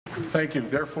Thank you.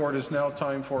 Therefore, it is now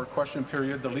time for question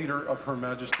period. The Leader of Her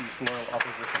Majesty's Loyal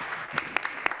Opposition.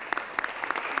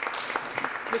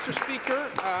 Mr. Speaker,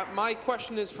 my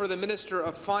question is for the Minister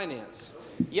of Finance.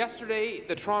 Yesterday,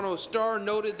 the Toronto Star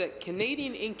noted that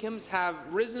Canadian incomes have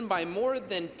risen by more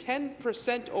than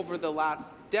 10% over the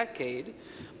last decade,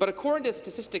 but according to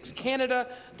Statistics Canada,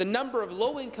 the number of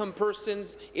low-income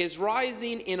persons is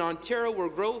rising in Ontario, where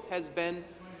growth has been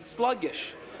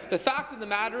sluggish. The fact of the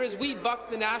matter is we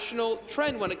buck the national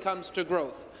trend when it comes to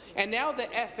growth. And now the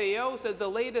FAO says the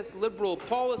latest Liberal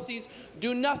policies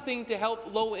do nothing to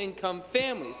help low-income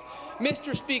families.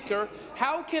 Mr. Speaker,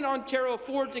 how can Ontario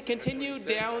afford to continue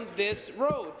down this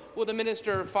road? Will the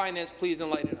Minister of Finance please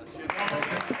enlighten us? Minister of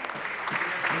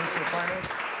Finance.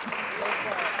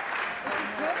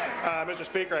 Mr.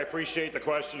 Speaker, I appreciate the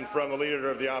question from the Leader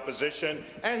of the Opposition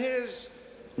and his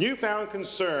newfound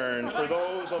concern for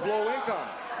those of low income,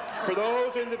 for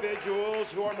those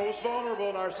individuals who are most vulnerable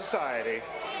in our society.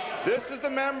 This is the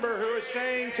member who is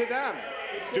saying to them,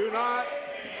 do not.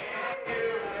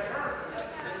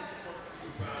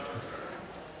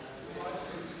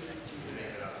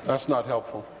 That's not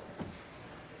helpful.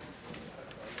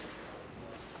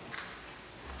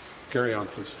 Carry on,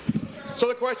 please. So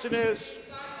the question is,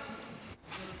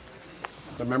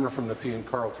 the member from Nepean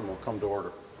Carleton will come to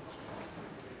order,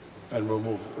 and we'll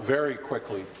move very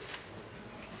quickly.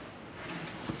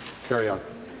 Carry on.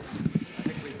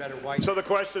 So the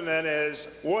question then is,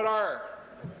 what are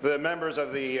the members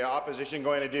of the opposition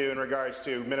going to do in regards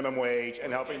to minimum wage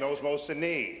and helping those most in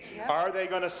need? Are they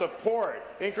going to support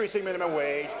increasing minimum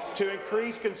wage to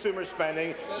increase consumer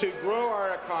spending, to grow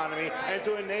our economy, and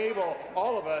to enable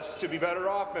all of us to be better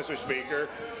off, Mr. Speaker?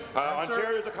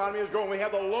 Ontario's economy is growing. We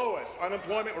have the lowest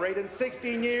unemployment rate in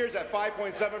 16 years at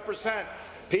 5.7%.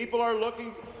 People are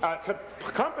looking,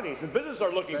 companies and businesses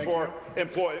are looking for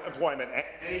employment, and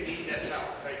they need this help.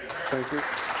 Thank you.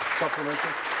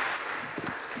 Supplementary.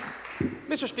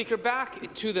 Mr. Speaker,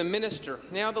 back to the minister.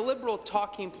 Now, the Liberal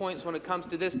talking points when it comes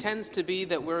to this tends to be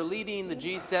that we're leading the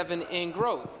G7 in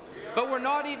growth, but we're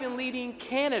not even leading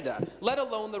Canada, let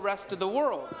alone the rest of the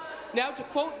world. Now, to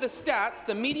quote the stats,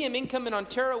 the median income in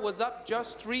Ontario was up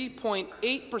just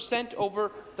 3.8%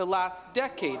 over the last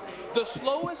decade, the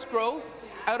slowest growth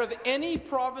out of any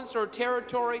province or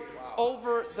territory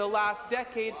over the last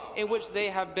decade in which they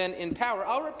have been in power.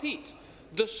 I'll repeat,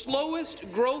 the slowest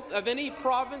growth of any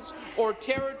province or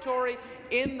territory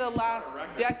in the last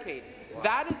decade.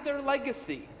 That is their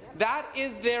legacy. That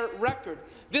is their record.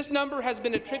 This number has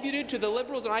been attributed to the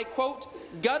Liberals, and I quote,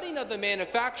 gutting of the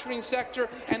manufacturing sector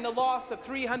and the loss of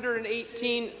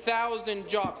 318,000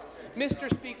 jobs. Mr.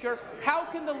 Speaker, how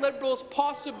can the Liberals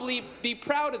possibly be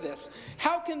proud of this?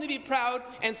 How can they be proud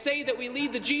and say that we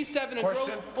lead the G7 in growth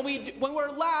when we're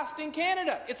last in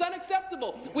Canada? It's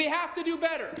unacceptable. We have to do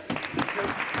better.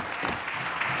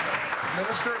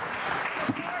 Minister.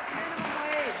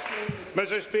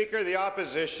 Mr. Speaker, the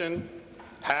opposition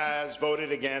has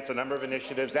voted against a number of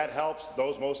initiatives that helps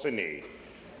those most in need.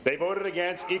 They voted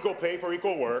against equal pay for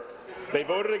equal work. They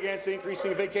voted against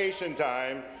increasing vacation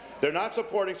time. They're not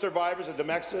supporting survivors of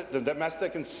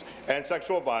domestic and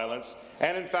sexual violence,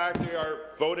 and in fact, they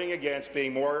are voting against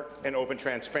being more and open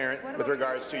transparent with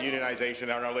regards to unionization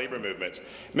and our labour movements.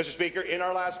 Mr. Speaker, in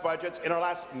our last budgets, in our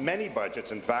last many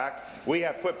budgets, in fact, we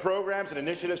have put programs and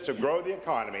initiatives to grow the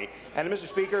economy, and Mr.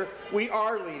 Speaker, we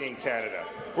are leading Canada.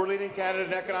 We're leading Canada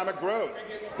in economic growth.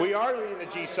 We are leading the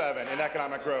G7 in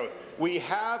economic growth. We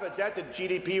have a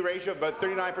debt-to-GDP ratio of about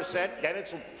 39%, and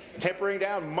it's tempering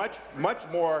down much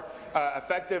more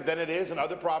effective than it is in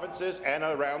other provinces and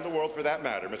around the world for that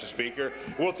matter, Mr. Speaker.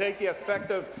 We'll take the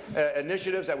effective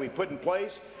initiatives that we put in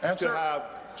place to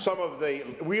have some of the—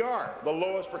 we are the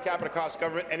lowest per capita cost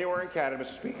government anywhere in Canada,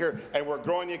 Mr. Speaker, and we're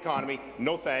growing the economy.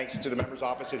 No thanks to the members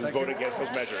opposite who voted against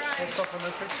those measures.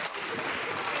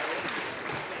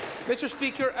 Mr.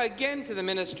 Speaker, again to the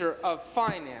Minister of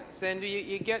Finance, and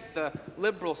you get the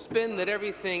Liberal spin that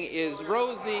everything is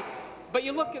rosy, but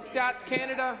you look at Stats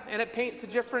Canada and it paints a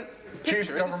different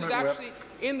picture. And this is actually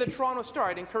in the Toronto Star.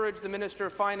 I'd encourage the Minister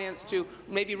of Finance to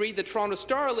maybe read the Toronto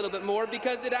Star a little bit more,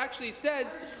 because it actually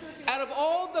says, out of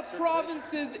all the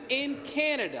provinces in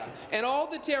Canada and all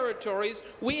the territories,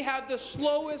 we have the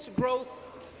slowest growth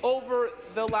over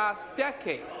the last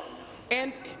decade.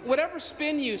 And whatever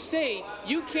spin you say,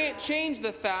 you can't change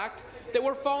the fact that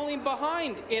we're falling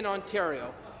behind in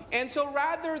Ontario. And so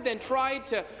rather than try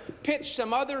to pitch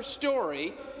some other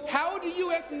story, how do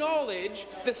you acknowledge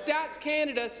the Stats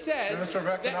Canada says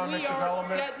that we are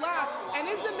dead last? And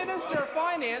is the Minister of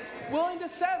Finance willing to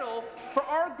settle for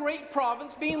our great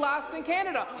province being last in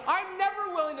Canada? I'm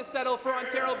never willing to settle for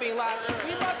Ontario being last.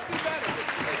 We must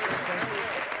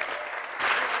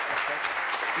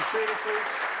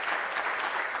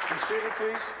seated,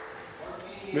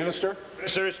 please. Minister.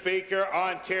 Mr. Speaker,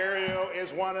 Ontario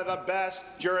is one of the best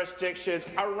jurisdictions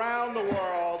around the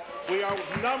world. We are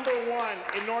 #1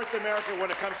 in North America when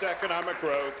it comes to economic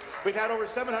growth. We've had over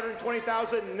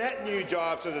 720,000 net new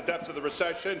jobs in the depths of the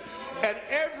recession. And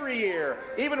every year,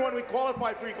 even when we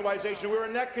qualified for equalization, we were a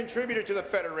net contributor to the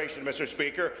Federation, Mr.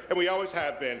 Speaker, and we always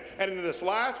have been. And in this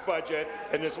last budget,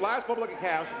 in this last public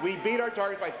accounts, we beat our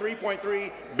target by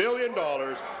 $3.3 billion,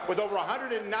 with over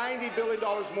 $190 billion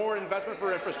more investment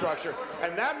for infrastructure.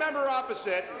 And that member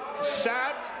opposite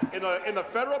sat in the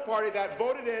federal party that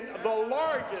voted in the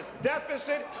largest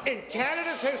deficit in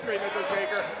Canada's history, Mr.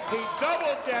 Speaker. He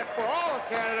doubled debt for all of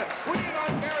Canada. We in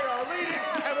Ontario are leading,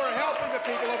 and we're helping the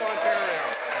people of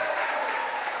Ontario.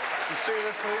 Be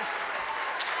seated, please.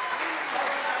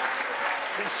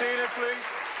 Be seated, please.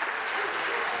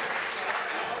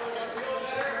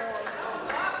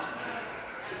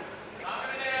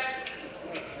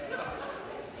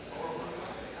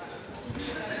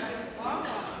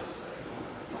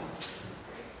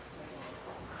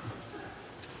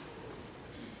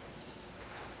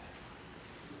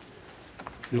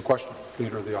 New question,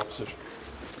 Leader of the Opposition.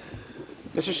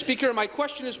 Mr. Speaker, my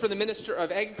question is for the Minister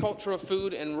of Agriculture,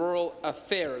 Food and Rural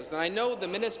Affairs. And I know the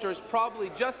Minister is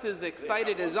probably just as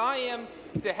excited as I am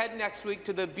to head next week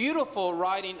to the beautiful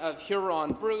riding of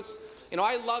Huron-Bruce. You know,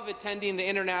 I love attending the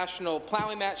international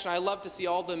ploughing match, and I love to see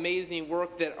all the amazing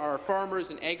work that our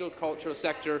farmers and agricultural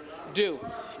sector do.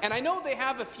 And I know they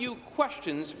have a few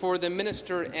questions for the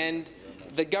Minister and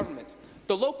the government.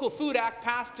 The Local Food Act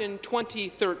passed in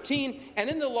 2013, and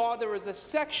in the law there was a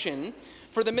section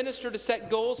for the minister to set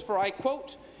goals for, I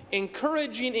quote,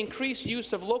 encouraging increased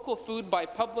use of local food by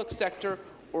public sector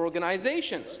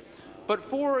organizations. But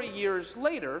 4 years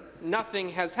later,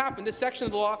 nothing has happened. This section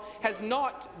of the law has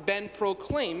not been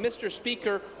proclaimed. Mr.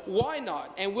 Speaker, why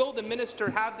not? And will the minister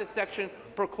have this section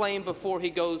proclaimed before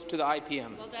he goes to the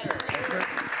IPM? Well done.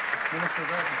 Minister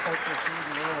of Agriculture, Food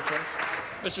and Rural Affairs.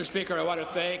 Mr. Speaker, I want to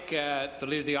thank the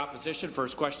Leader of the Opposition for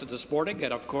his question this morning.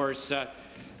 And of course,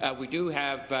 we've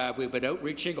been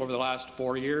outreaching over the last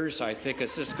 4 years. I think at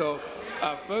Cisco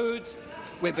Foods,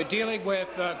 we've been dealing with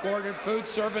Gordon Food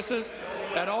Services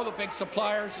and all the big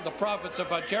suppliers in the province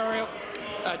of Ontario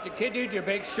to continue to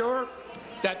make sure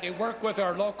that they work with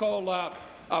our local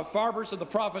farmers in the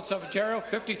province of Ontario,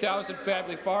 50,000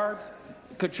 family farms,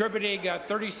 contributing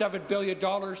 $37 billion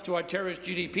to Ontario's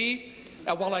GDP.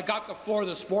 And while I got the floor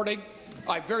this morning,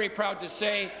 I'm very proud to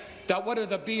say that one of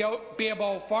the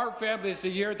BMO Farm Families of the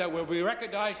Year that will be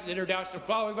recognized in the International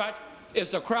Ploughing Match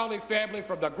is the Crowley family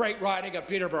from the Great Riding of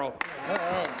Peterborough. All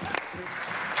right.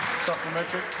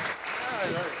 Supplementary.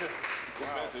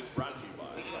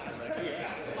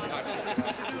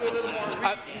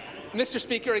 Mr.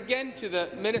 Speaker, again to the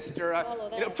minister,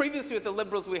 previously with the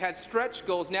Liberals we had stretch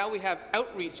goals, now we have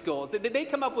outreach goals. They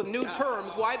come up with new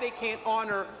terms why they can't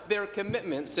honour their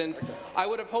commitments, and I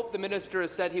would have hoped the minister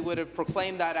has said he would have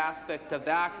proclaimed that aspect of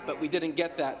the act, but we didn't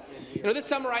get that. This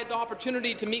summer I had the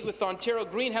opportunity to meet with Ontario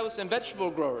greenhouse and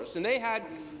vegetable growers, and they had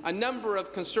a number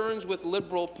of concerns with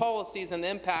Liberal policies and the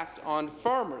impact on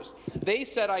farmers. They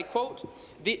said, I quote,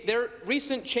 their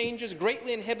recent changes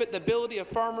greatly inhibit the ability of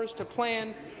farmers to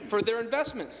plan for their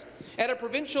investments. At a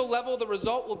provincial level, the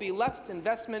result will be less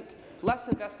investment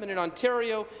in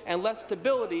Ontario and less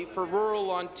stability for rural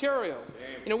Ontario.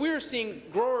 We are seeing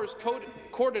growers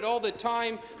courted all the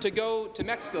time to go to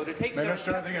Mexico, to take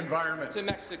Minister of the Environment to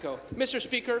Mexico. Mr.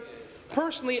 Speaker,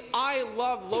 personally, I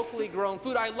love locally grown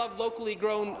food. I love locally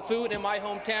grown food in my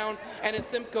hometown and in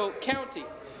Simcoe County.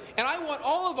 And I want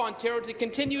all of Ontario to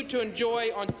continue to enjoy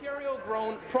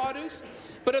Ontario-grown produce.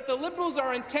 But if the Liberals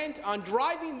are intent on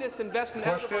driving this investment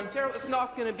out of Ontario, it's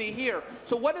not going to be here.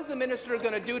 So what is the minister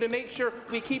going to do to make sure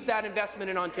we keep that investment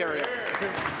in Ontario?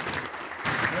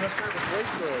 Minister of the Great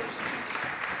Growers.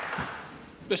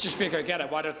 Mr. Speaker, again, I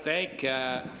want to thank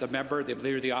the member, the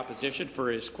Leader of the Opposition, for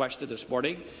his question this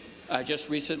morning. Just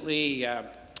recently,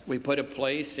 we put in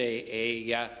place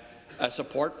a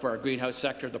support for our greenhouse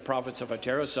sector in the province of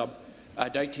Ontario, some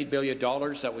 $19 billion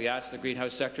that we asked the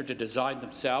greenhouse sector to design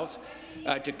themselves,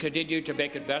 to continue to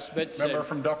make investments in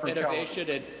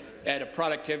innovation and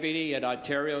productivity in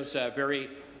Ontario's very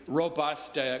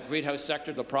robust greenhouse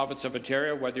sector in the province of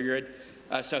Ontario, whether you're in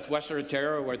southwestern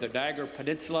Ontario or the Niagara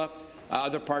Peninsula,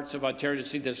 other parts of Ontario to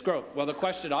see this growth. Well, the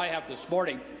question I have this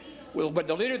morning, when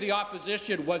the Leader of the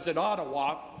Opposition was in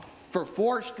Ottawa for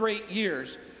 4 straight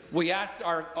years, we asked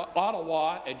our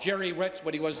Ottawa and Jerry Ritz,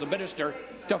 when he was the minister,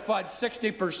 to fund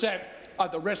 60%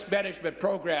 of the risk management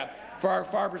program for our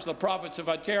farmers in the province of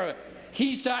Ontario.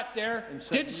 He sat there,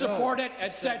 didn't support it,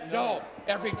 and said no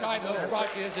every time it was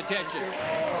brought to his attention.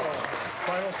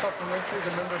 Final supplementary,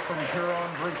 the member from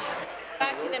Huron-Bruce.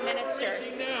 Back to the minister.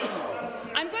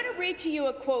 I'm going to read to you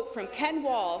a quote from Ken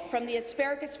Wall from the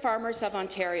Asparagus Farmers of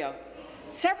Ontario.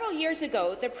 Several years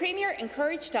ago, the Premier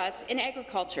encouraged us in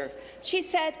agriculture. She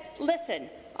said, listen,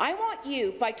 I want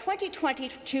you by 2020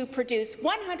 to produce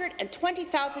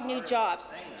 120,000 new jobs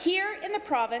here in the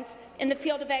province in the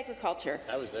field of agriculture.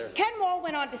 I was there. Ken Wall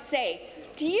went on to say,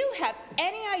 do you have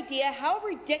any idea how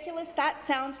ridiculous that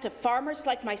sounds to farmers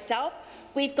like myself?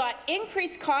 We've got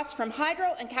increased costs from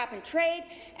hydro and cap and trade,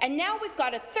 and now we've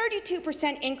got a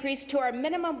 32% increase to our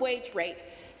minimum wage rate.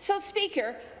 So,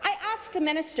 Speaker, I ask the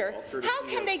minister, how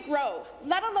can they grow,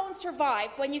 let alone survive,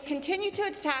 when you continue to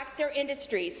attack their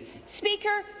industries?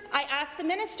 Speaker, I ask the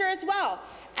minister as well,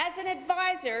 as an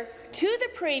advisor to the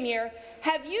Premier,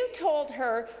 have you told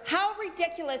her how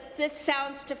ridiculous this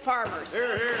sounds to farmers?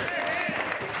 Hear, hear. You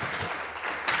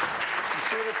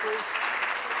seated, please.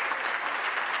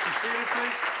 You seated,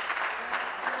 please.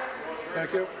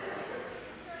 Thank you.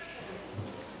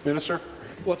 Minister.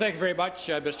 Well, thank you very much,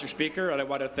 Mr. Speaker, and I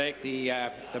want to thank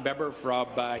the member from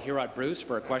Huron-Bruce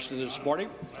for a question this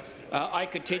morning. I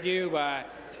continue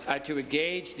to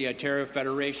engage the Ontario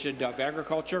Federation of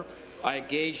Agriculture. I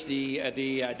engaged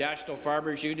the National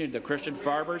Farmers Union, the Christian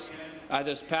farmers.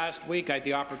 This past week, I had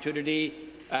the opportunity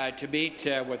to meet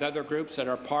with other groups that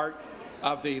are part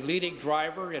of the leading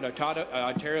driver in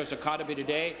Ontario's economy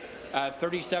today.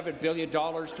 $37 billion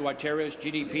to Ontario's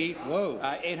GDP,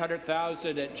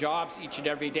 800,000 jobs each and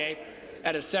every day,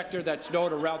 and a sector that's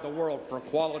known around the world for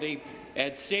quality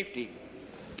and safety.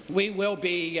 We will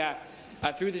be,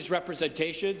 through these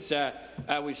representations,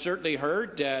 we've certainly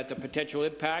heard the potential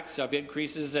impacts of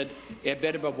increases in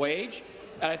minimum wage,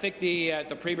 and I think the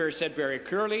Premier said very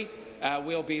clearly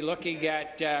we'll be looking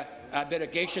at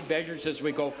mitigation measures as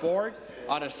we go forward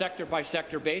on a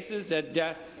sector-by-sector basis. And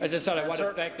as I said, I want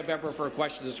to thank the member for a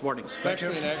question this morning. Thank you.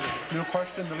 New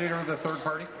question, the Leader of the Third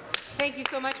Party. Thank you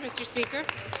so much, Mr. Speaker.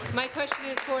 My question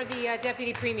is for the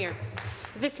Deputy Premier.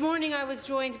 This morning I was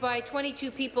joined by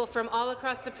 22 people from all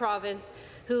across the province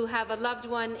who have a loved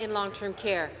one in long-term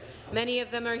care. Many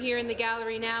of them are here in the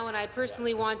gallery now, and I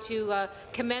personally want to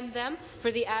commend them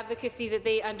for the advocacy that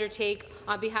they undertake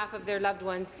on behalf of their loved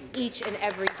ones each and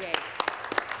every day.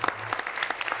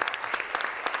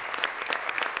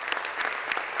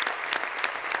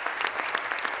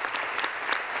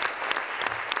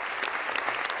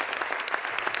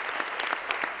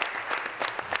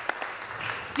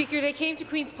 Speaker, they came to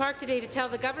Queen's Park today to tell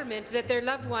the government that their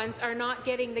loved ones are not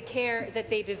getting the care that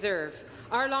they deserve.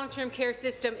 Our long-term care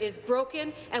system is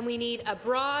broken, and we need a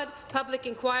broad public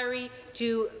inquiry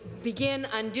to begin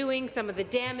undoing some of the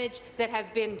damage that has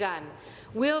been done.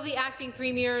 Will the acting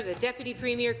Premier, the Deputy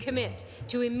Premier, commit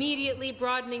to immediately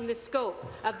broadening the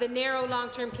scope of the narrow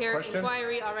long-term care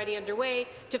inquiry already underway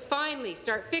to finally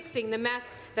start fixing the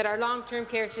mess that our long-term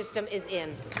care system is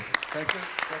in? Thank you.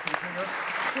 Deputy Premier.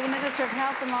 To the Minister of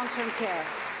Health and Long-Term Care.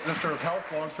 Minister of Health,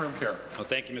 Long-Term Care. Well,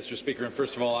 thank you, Mr. Speaker. And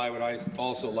first of all, I would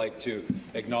also like to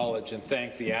acknowledge and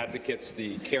thank the advocates,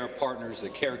 the care partners, the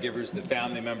caregivers, the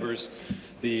family members,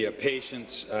 the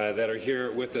patients that are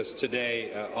here with us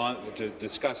today to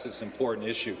discuss this important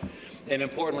issue. And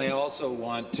importantly, I also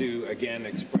want to again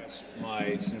express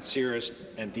my sincerest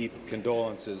and deep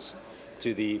condolences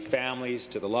to the families,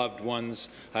 to the loved ones,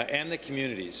 and the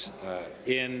communities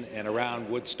in and around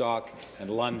Woodstock and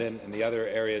London and the other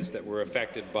areas that were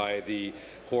affected by the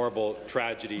horrible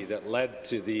tragedy that led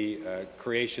to the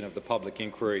creation of the public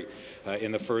inquiry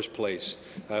in the first place.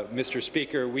 Mr.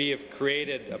 Speaker, we have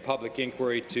created a public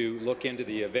inquiry to look into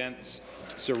the events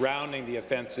surrounding the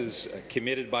offences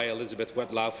committed by Elizabeth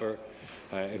Wetlaufer,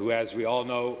 who, as we all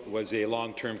know, was a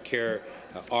long-term care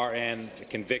RN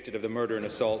convicted of the murder and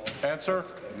assault. Answer.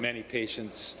 Many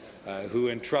patients who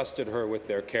entrusted her with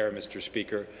their care, Mr.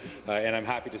 Speaker, and I'm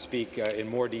happy to speak in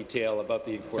more detail about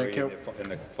the inquiry in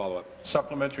the follow-up.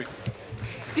 Supplementary.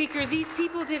 Speaker, these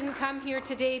people didn't come here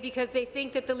today because they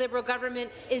think that the Liberal government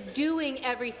is doing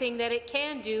everything that it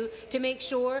can do to make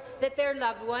sure that their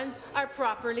loved ones are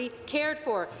properly cared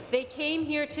for. They came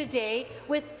here today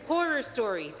with horror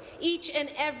stories. Each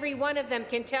and every one of them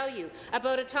can tell you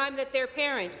about a time that their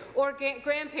parent or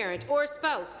grandparent or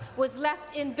spouse was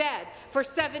left in bed for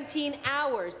 17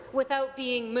 hours without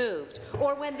being moved,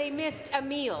 or when they missed a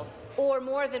meal or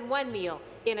more than one meal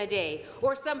in a day,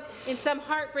 or in some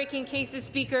heartbreaking cases,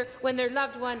 Speaker, when their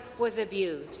loved one was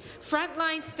abused.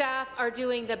 Frontline staff are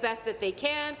doing the best that they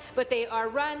can, but they are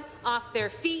run off their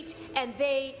feet and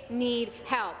they need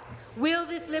help. Will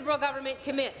this Liberal government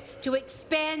commit to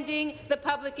expanding the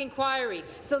public inquiry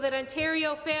so that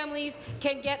Ontario families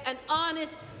can get an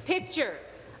honest picture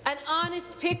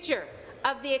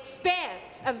of the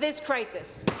expanse of this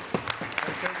crisis?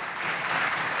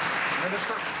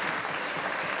 Minister.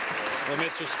 Well,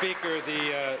 Mr. Speaker,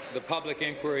 the public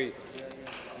inquiry.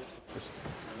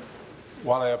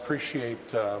 While I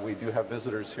appreciate we do have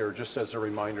visitors here, just as a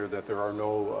reminder that there are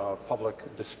no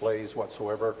public displays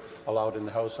whatsoever allowed in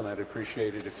the House, and I'd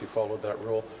appreciate it if you followed that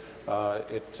rule.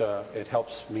 It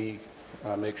helps me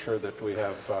make sure that we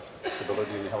have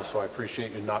stability in the House, so I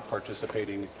appreciate you not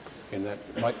participating in that.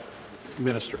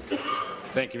 Minister.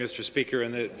 Thank you, Mr. Speaker.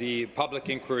 And the public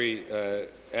inquiry,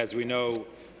 as we know,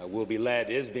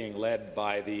 is being led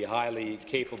by the highly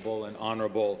capable and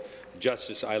honourable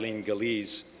Justice Eileen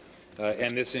Gillese.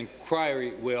 And this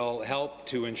inquiry will help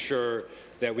to ensure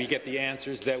that we get the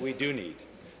answers that we do need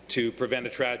to prevent a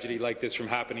tragedy like this from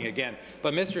happening again.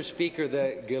 But, Mr. Speaker,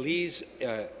 the Gillese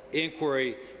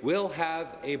inquiry will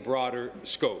have a broader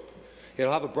scope. It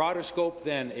will have a broader scope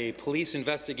than a police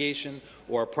investigation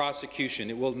or a prosecution.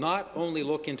 It will not only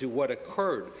look into what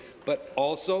occurred, but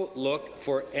also look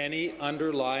for any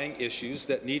underlying issues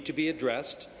that need to be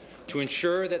addressed to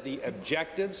ensure that the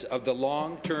objectives of the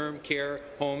Long-Term Care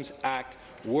Homes Act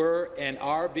were and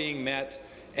are being met,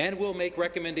 and will make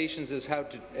recommendations as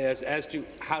to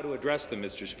how to address them,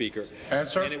 Mr. Speaker.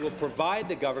 Answer. And it will provide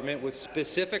the government with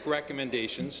specific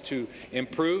recommendations to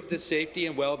improve the safety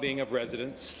and well-being of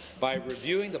residents by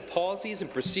reviewing the policies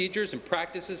and procedures and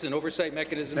practices and oversight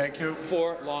mechanisms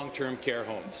for long-term care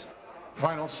homes.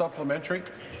 Final supplementary.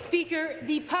 Speaker,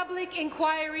 the public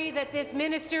inquiry that this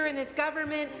minister and this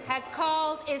government has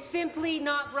called is simply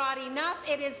not broad enough.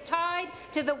 It is tied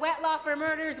to the Wettlaufer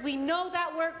murders. We know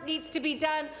that work needs to be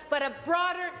done, but a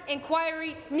broader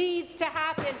inquiry needs to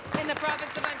happen in the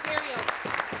province of Ontario.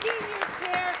 Seniors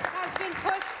care has been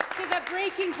pushed to the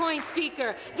breaking point,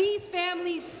 Speaker. These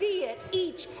families see it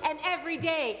each and every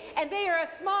day, and they are a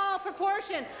small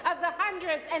proportion of the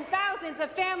hundreds and thousands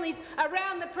of families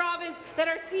around the province that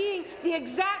are seeing the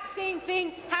exact same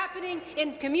thing happening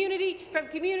in community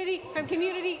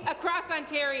across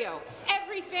Ontario.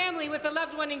 Every family with a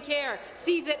loved one in care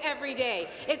sees it every day.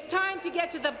 It's time to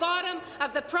get to the bottom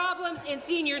of the problems in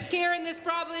seniors' care in this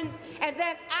province and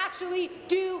then actually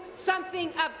do something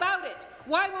about it.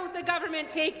 Why won't the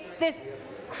government take this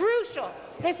crucial,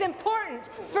 this important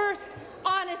first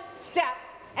honest step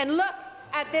and look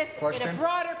at this in a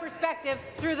broader perspective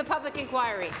through the public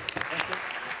inquiry?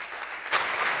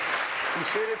 Be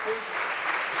seated, please.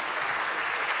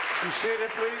 Be seated,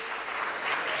 please.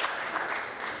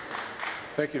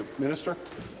 Thank you. Minister?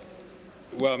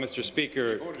 Well, Mr.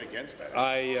 Speaker,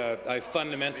 I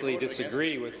fundamentally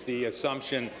disagree with the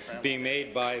assumption being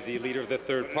made by the Leader of the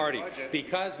Third Party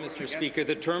because, Mr. Speaker,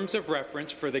 the terms of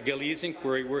reference for the Gillese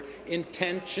inquiry were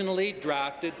intentionally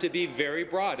drafted to be very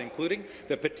broad, including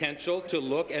the potential to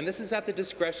look, and this is at the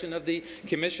discretion of the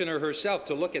Commissioner herself,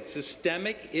 to look at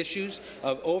systemic issues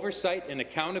of oversight and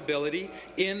accountability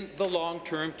in the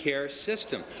long-term care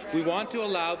system. We want to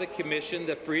allow the Commission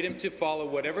the freedom to follow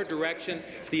whatever direction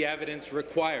the evidence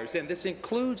requires, and this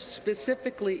includes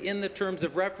specifically in the terms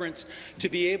of reference to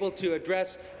be able to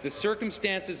address the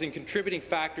circumstances and contributing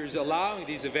factors allowing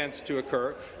these events to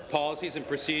occur, policies and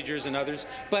procedures and others,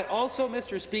 but also,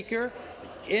 Mr. Speaker,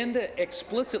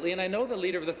 explicitly, and I know the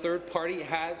Leader of the Third Party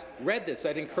has read this.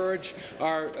 I'd encourage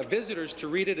our visitors to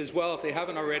read it as well if they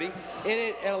haven't already.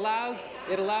 It allows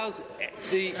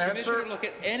the Commissioner to look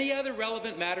at any other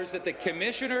relevant matters that the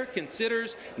Commissioner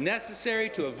considers necessary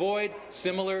to avoid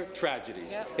similar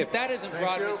tragedies. Yep. If that isn't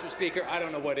broad, Mr. Speaker, I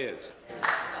don't know what is.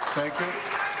 Thank you.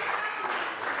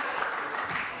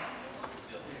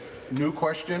 New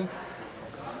question.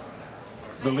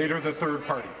 The Leader of the Third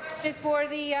Party. Is for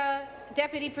the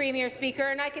Deputy Premier, Speaker,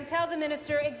 and I can tell the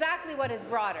Minister exactly what is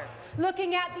broader.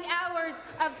 Looking at the hours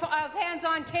of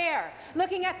hands-on care,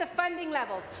 looking at the funding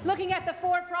levels, looking at the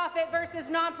for-profit versus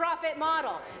non-profit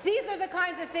model. These are the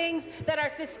kinds of things that are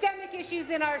systemic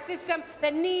issues in our system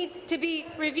that need to be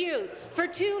reviewed. For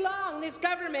too long, this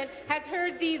government has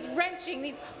heard these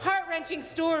heart-wrenching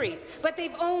stories, but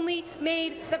they've only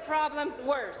made the problems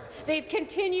worse. They've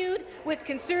continued with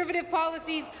conservative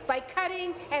policies by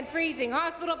cutting and freezing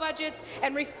hospital budgets, government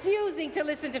and refusing to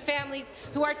listen to families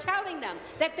who are telling them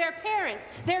that their parents,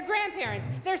 their grandparents,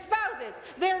 their spouses,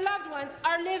 their loved ones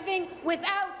are living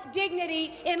without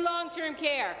dignity in long-term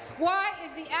care. Why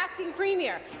is the acting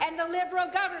premier and the Liberal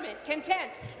government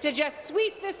content to just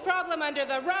sweep this problem under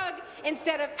the rug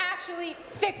instead of actually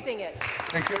fixing it?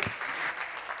 Thank you.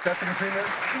 Deputy Premier.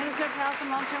 Minister of Health and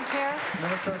Long-Term Care.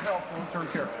 Minister of Health and Long-Term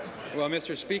Care. Well,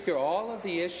 Mr. Speaker, all of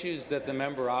the issues that the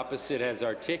member opposite has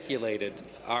articulated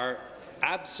are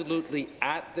absolutely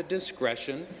at the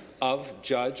discretion of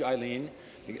Judge Eileen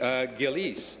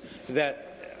Gillese. That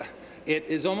it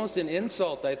is almost an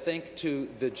insult, I think, to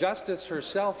the Justice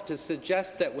herself to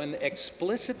suggest that when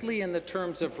explicitly in the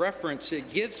terms of reference it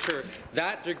gives her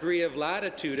that degree of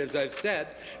latitude, as I've said,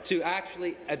 to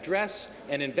actually address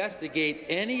and investigate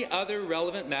any other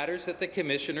relevant matters that the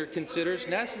Commissioner considers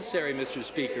necessary, Mr.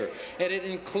 Speaker. And it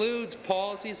includes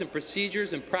policies and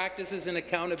procedures and practices and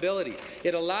accountability.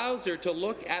 It allows her to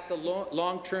look at the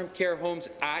Long-Term Care Homes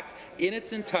Act in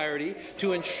its entirety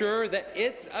to ensure that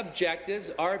its objectives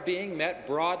are being met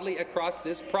broadly across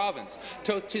this province.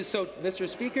 So, Mr.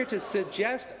 Speaker, to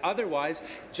suggest otherwise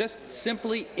just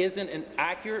simply isn't an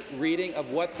accurate reading of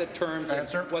what the terms and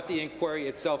what the inquiry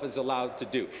itself is allowed to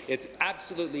do. It's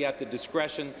absolutely at the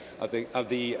discretion of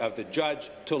the judge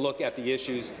to look at the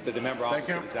issues that the member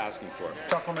opposite is asking for.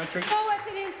 Supplementary. Oh, it's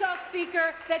an insult,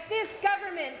 Speaker, that this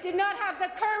government did not have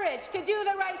the courage to do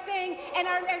the right thing and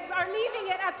are leaving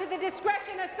it up to the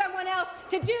discretion of someone else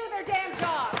to do their damn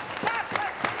job. That's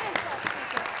what's an insult,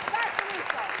 Speaker. That's an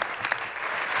insult.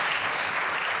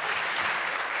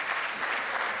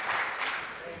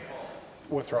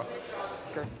 Withdraw.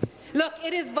 Look,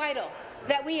 it is vital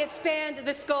that we expand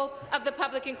the scope of the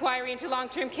public inquiry into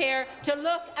long-term care to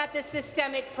look at the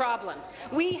systemic problems.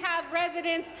 We have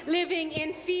residents living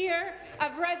in fear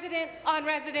of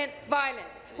resident-on-resident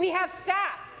violence. We have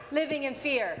staff living in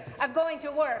fear of going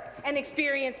to work and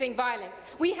experiencing violence.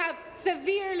 We have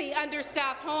severely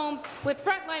understaffed homes with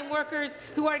frontline workers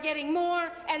who are getting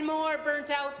more and more burnt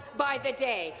out by the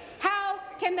day. How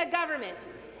can the government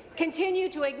continue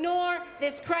to ignore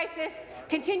this crisis,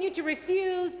 continue to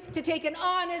refuse to take an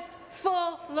honest,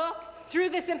 full look through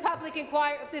this public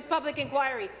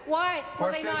inquiry? Why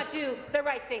will they not do the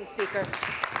right thing, Speaker?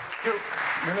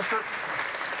 Minister.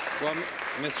 Well,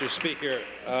 Mr. Speaker,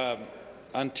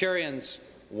 Ontarians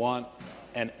want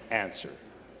an answer.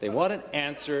 They want an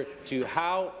answer to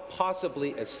how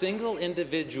possibly a single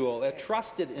individual, a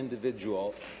trusted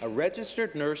individual, a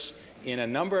registered nurse in a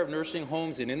number of nursing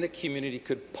homes and in the community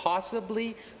could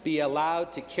possibly be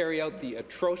allowed to carry out the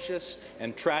atrocious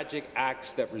and tragic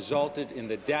acts that resulted in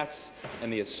the deaths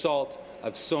and the assault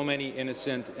of so many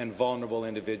innocent and vulnerable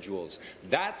individuals.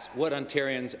 That's what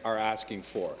Ontarians are asking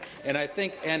for. And I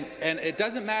think, and it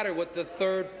doesn't matter what the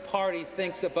third party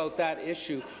thinks about that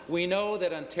issue, we know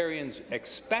that Ontarians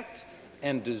expect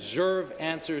and deserve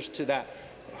answers to that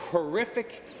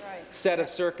horrific set of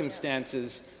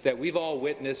circumstances that we've all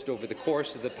witnessed over the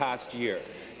course of the past year.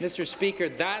 Mr. Speaker,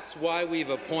 that's why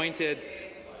we've appointed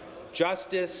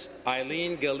Justice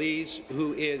Eileen Gillese,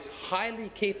 who is highly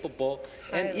capable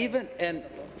and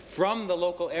from the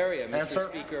local area, Mr.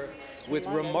 Speaker, with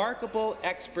remarkable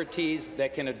expertise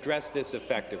that can address this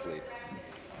effectively.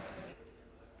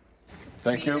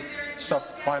 Thank you.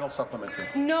 Final supplementary.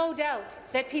 No doubt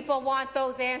that people want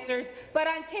those answers, but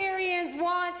Ontarians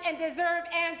want and deserve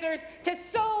answers to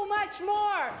so much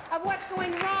more of what's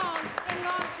going wrong in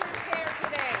long-term care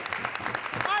today.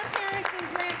 Our parents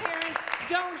and grandparents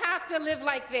don't have to live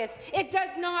like this. It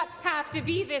does not have to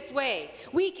be this way.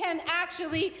 We can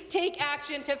actually take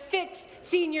action to fix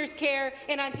seniors' care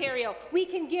in Ontario. We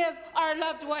can give our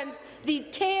loved ones the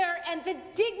care and the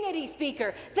dignity,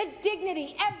 Speaker, the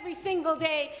dignity every single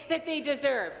day that they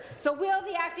deserve. So will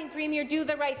the acting premier do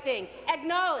the right thing?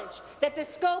 Acknowledge that the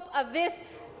scope of this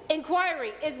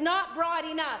inquiry is not broad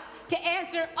enough to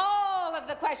answer all of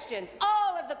the questions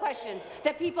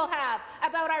that people have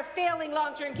about our failing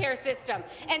long-term care system,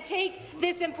 and take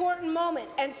this important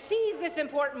moment and seize this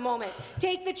important moment.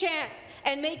 Take the chance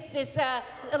and make this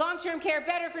long-term care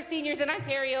better for seniors in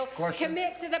Ontario.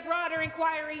 Commit to the broader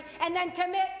inquiry, and then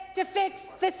commit to fix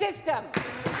the system.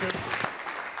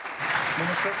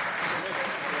 Minister.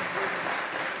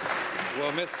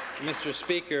 Well, Mr.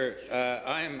 Speaker,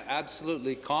 I am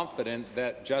absolutely confident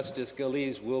that Justice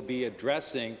Gillese will be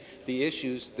addressing the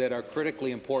issues that are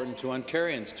critically important to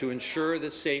Ontarians to ensure the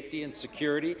safety and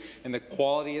security and the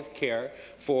quality of care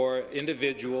for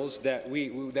individuals that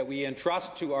we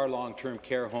entrust to our long-term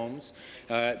care homes,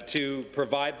 to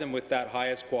provide them with that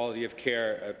highest quality of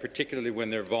care, particularly when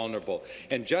they're vulnerable.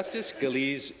 And Justice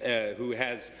Gillese, who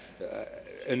has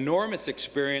enormous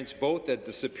experience both at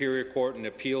the Superior Court and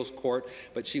Appeals Court,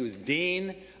 but she was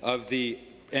Dean of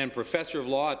and Professor of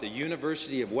Law at the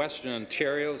University of Western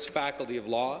Ontario's Faculty of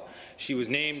Law. She was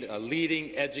named a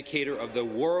leading educator of the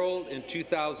world in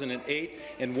 2008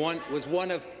 and was one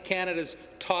of Canada's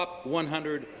top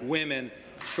 100 women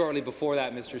shortly before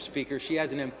that, Mr. Speaker. She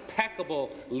has an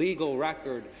impeccable legal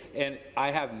record, and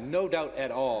I have no doubt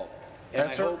at all, and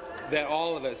I hope that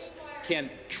all of us can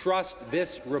trust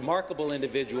this remarkable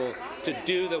individual to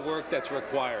do the work that's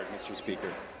required, Mr.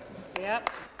 Speaker. Yep.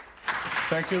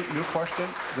 Thank you. New question.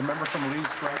 The member from Leeds.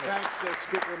 Thanks,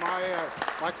 Speaker.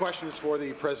 My question is for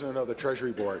the President of the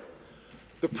Treasury Board.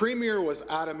 The Premier was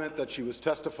adamant that she was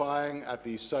testifying at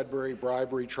the Sudbury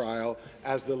bribery trial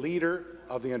as the leader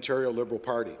of the Ontario Liberal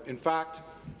Party. In fact,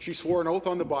 she swore an oath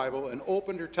on the Bible and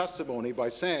opened her testimony by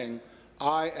saying,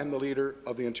 "I am the leader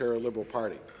of the Ontario Liberal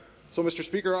Party." So, Mr.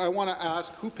 Speaker, I want to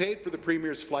ask, who paid for the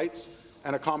Premier's flights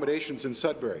and accommodations in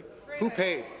Sudbury? Who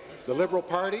paid? The Liberal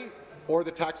Party or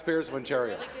the taxpayers of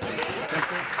Ontario?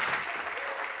 Thank you.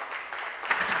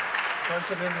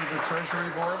 President of the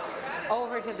Treasury Board.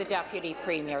 Over to the Deputy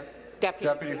Premier.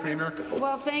 Deputy Premier.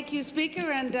 Well, thank you,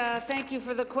 Speaker, and thank you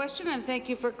for the question, and thank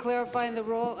you for clarifying the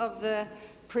role of the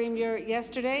Premier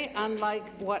yesterday, unlike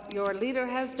what your leader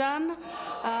has done.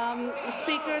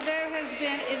 Speaker,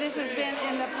 this has been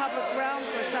in the public realm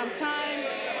for some time.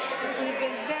 We've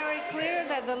been very clear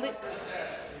that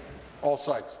All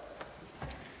sides.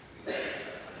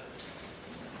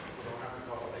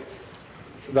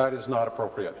 That is not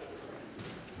appropriate.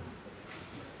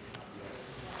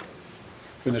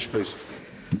 Finish, please.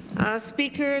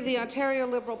 Speaker, the Ontario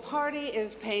Liberal Party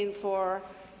is paying for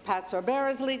Pat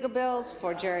Sorbara's legal bills,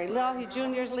 for Jerry Leahy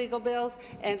Jr.'s legal bills,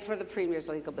 and for the Premier's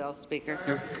legal bills,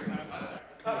 Speaker.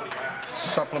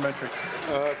 Supplementary.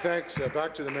 Thanks.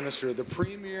 Back to the Minister. The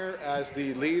Premier, as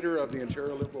the leader of the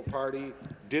Ontario Liberal Party,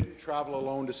 didn't travel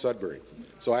alone to Sudbury.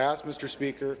 So I asked Mr.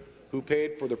 Speaker, who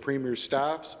paid for the Premier's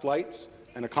staff's flights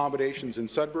and accommodations in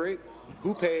Sudbury?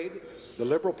 Who paid? The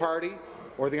Liberal Party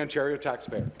or the Ontario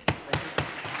taxpayer?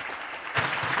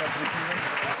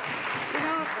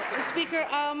 Speaker,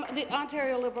 the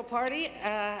Ontario Liberal Party,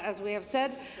 as we have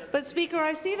said. But, Speaker,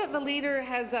 I see that the leader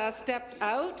has stepped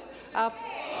out.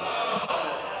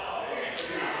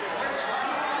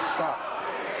 Stop.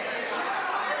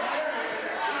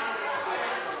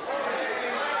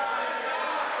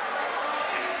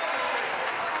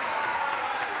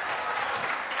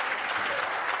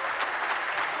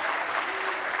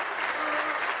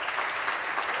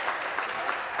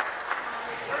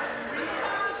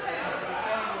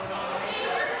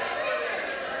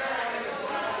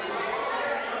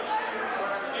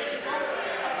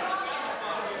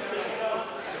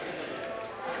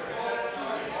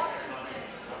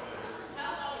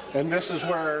 And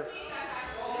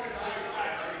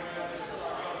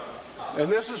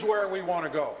this is where we want to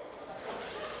go.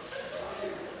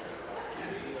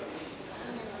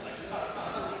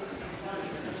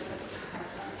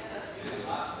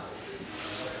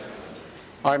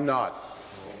 I'm not.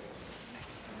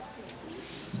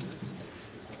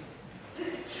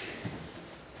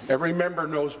 Every member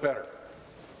knows better.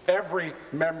 Every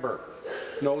member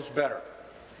knows better.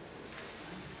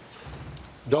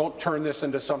 Don't turn this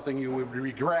into something you would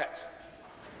regret.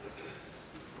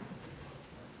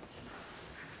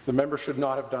 The member should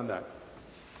not have done that.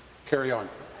 Carry on.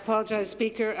 Apologize,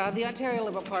 Speaker. The Ontario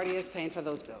Liberal Party is paying for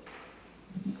those bills.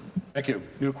 Thank you.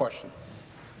 New question.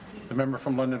 The member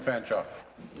from London Fanshawe.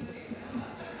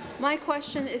 My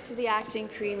question is to the acting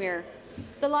Premier.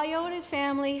 The Lyotta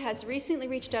family has recently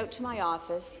reached out to my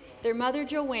office. Their mother,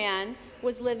 Joanne,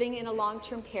 was living in a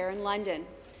long-term care in London.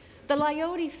 The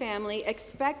Lyotta family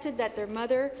expected that their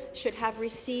mother should have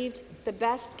received the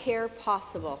best care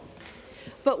possible.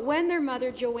 But when their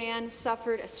mother, Joanne,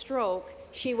 suffered a stroke,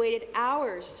 she waited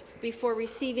hours before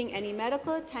receiving any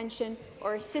medical attention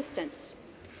or assistance.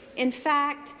 In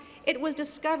fact, it was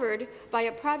discovered by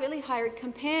a privately hired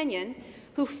companion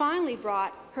who finally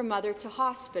brought her mother to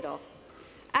hospital.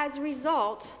 As a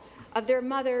result of their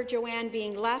mother, Joanne,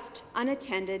 being left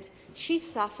unattended, she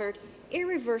suffered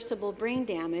irreversible brain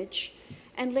damage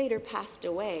and later passed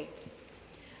away.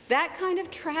 That kind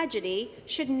of tragedy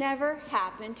should never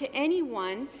happen to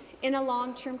anyone in a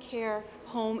long-term care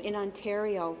home in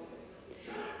Ontario.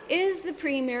 Is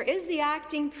the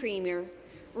acting Premier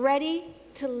ready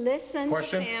to listen to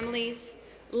families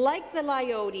like the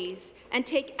Lyottas and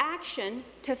take action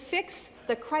to fix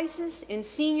the crisis in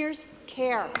seniors'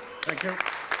 care? Thank you.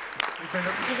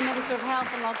 To the Minister of Health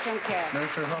and Long-Term Care.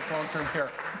 Minister of Health and Long-Term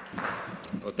Care.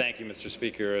 Well, thank you, Mr.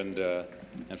 Speaker, and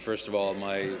first of all,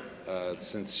 my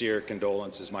sincere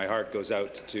condolences. My heart goes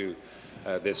out to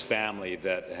this family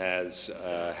that has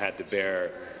had to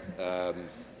bear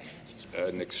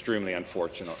an extremely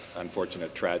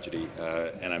unfortunate tragedy,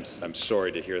 and I'm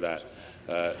sorry to hear that.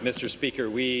 Mr. Speaker,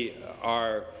 we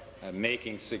are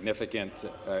making significant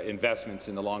investments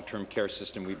in the long-term care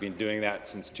system. We've been doing that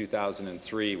since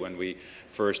 2003 when we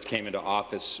first came into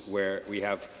office, where we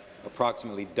have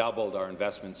approximately doubled our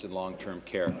investments in long-term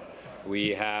care. We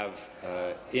have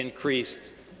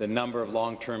increased the number of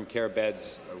long-term care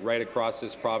beds right across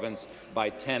this province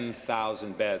by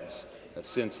 10,000 beds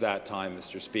since that time,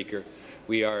 Mr. Speaker.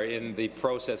 We are in the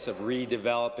process of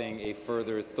redeveloping a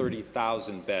further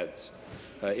 30,000 beds.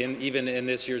 Even in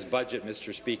this year's budget,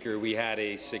 Mr. Speaker, we had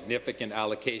a significant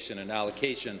allocation, an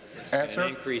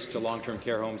increase to long-term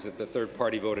care homes that the third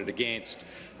party voted against,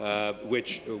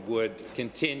 which would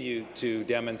continue to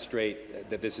demonstrate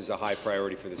that this is a high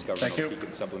priority for this government. Thank you. I'll speak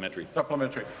in supplementary.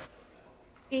 Supplementary.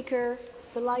 Speaker,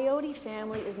 the Liotte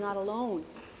family is not alone.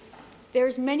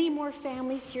 There's many more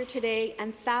families here today,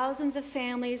 and thousands of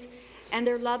families and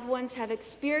their loved ones have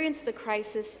experienced the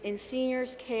crisis in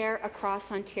seniors' care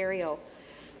across Ontario.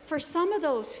 For some of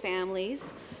those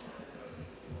families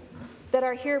that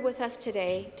are here with us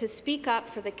today to speak up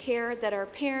for the care that our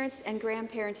parents and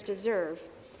grandparents deserve,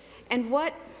 and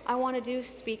what I want to do,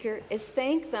 Speaker, is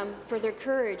thank them for their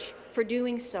courage for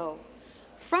doing so.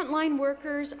 Frontline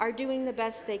workers are doing the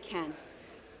best they can,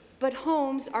 but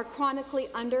homes are chronically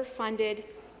underfunded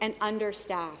and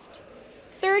understaffed.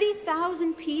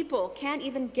 30,000 people can't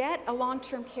even get a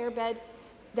long-term care bed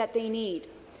that they need.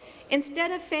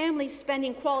 Instead of families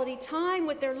spending quality time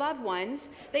with their loved ones,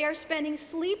 they are spending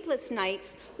sleepless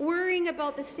nights worrying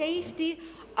about the safety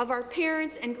of our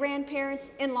parents and grandparents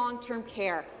in long-term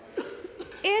care.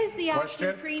 Is the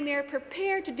acting Premier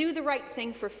prepared to do the right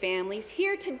thing for families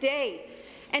here today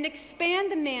and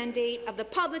expand the mandate of the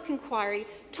public inquiry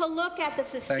to look at the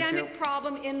systemic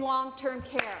problem in long-term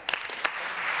care?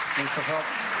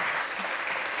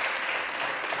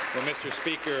 Well, Mr.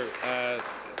 Speaker,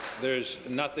 there's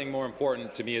nothing more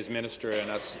important to me as minister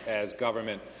and us as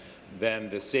government than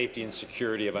the safety and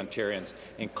security of Ontarians,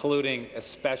 including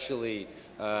especially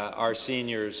our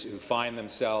seniors who find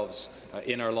themselves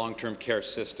in our long-term care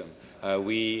system.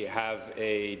 We have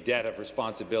a debt of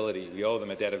responsibility. We owe them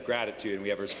a debt of gratitude, and we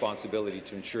have a responsibility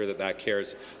to ensure that that care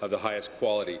is of the highest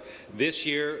quality. This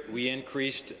year, we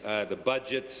increased the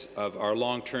budgets of our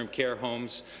long-term care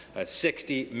homes,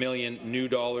 $60 million new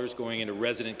dollars going into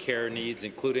resident care needs,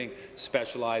 including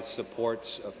specialized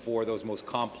supports for those most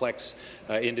complex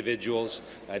individuals,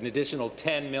 an additional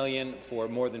 $10 million for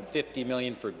more than $50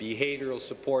 million for behavioral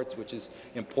supports, which is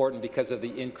important because of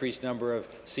the increased number of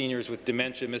seniors with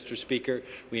dementia, Mr. Speaker.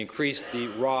 We increased the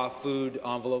raw food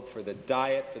envelope for the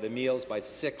diet, for the meals, by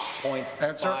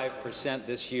 6.5%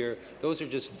 this year. Those are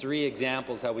just three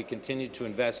examples how we continue to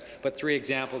invest, but three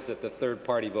examples that the third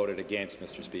party voted against,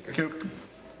 Mr. Speaker. Thank you.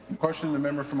 Question, the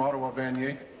member from Ottawa,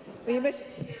 Vanier.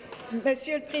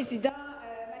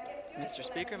 Mr.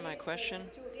 Speaker, my question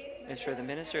is for the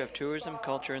Minister of Tourism,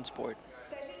 Culture and Sport.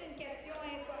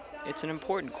 It's an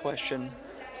important question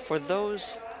for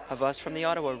those of us from the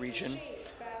Ottawa region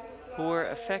who were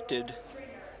affected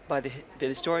by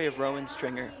the story of Rowan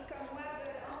Stringer,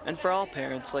 and for all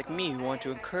parents like me who want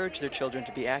to encourage their children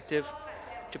to be active,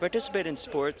 to participate in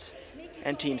sports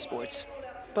and team sports,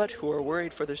 but who are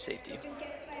worried for their safety.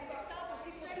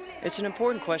 It's an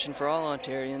important question for all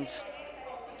Ontarians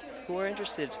who are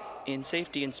interested in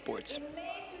safety in sports. In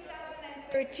May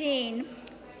 2013,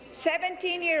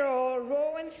 17-year-old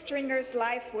Rowan Stringer's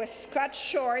life was cut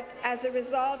short as a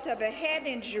result of a head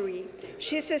injury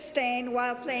she sustained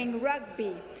while playing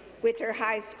rugby with her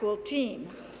high school team.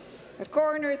 A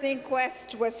coroner's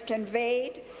inquest was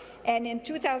convened and in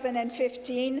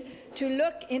 2015 to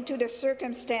look into the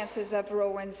circumstances of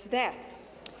Rowan's death.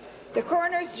 The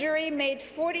coroner's jury made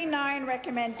 49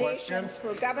 recommendations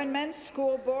for governments,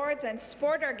 school boards and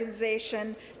sport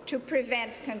organizations to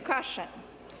prevent concussion.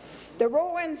 The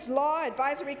Rowan's Law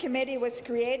Advisory Committee was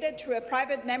created through a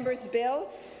private member's bill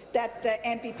that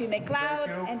MPP MacLeod,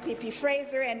 MPP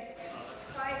Fraser and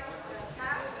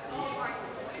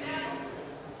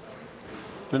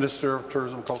Minister of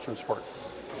Tourism, Culture and Sport.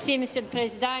 Thank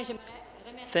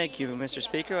you, Mr.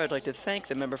 Speaker. I'd like to thank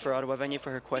the member for Ottawa Vanier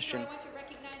for her question.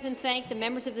 And thank the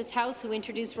members of this House who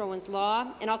introduced Rowan's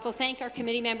Law, and also thank our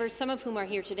committee members, some of whom are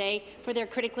here today, for their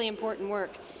critically important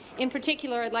work. In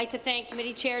particular, I'd like to thank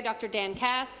Committee Chair Dr. Dan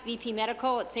Cass, VP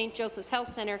Medical at St. Joseph's Health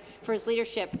Centre, for his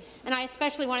leadership. And I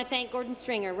especially want to thank Gordon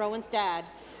Stringer, Rowan's dad,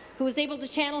 who was able to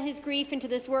channel his grief into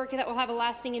this work that will have a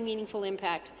lasting and meaningful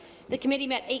impact. The committee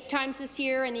met 8 times this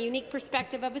year, and the unique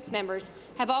perspective of its members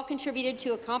have all contributed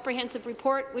to a comprehensive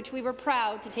report, which we were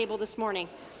proud to table this morning.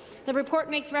 The report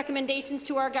makes recommendations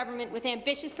to our government with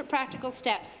ambitious but practical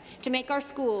steps to make our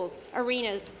schools,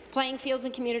 arenas, playing fields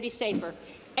and communities safer.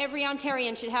 Every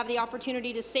Ontarian should have the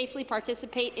opportunity to safely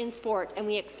participate in sport, and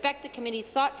we expect the committee's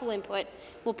thoughtful input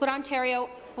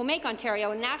will make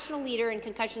Ontario a national leader in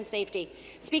concussion safety.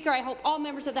 Speaker, I hope all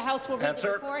members of the House will read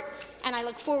the report, and I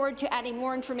look forward to adding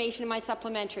more information in my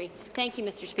supplementary. Thank you,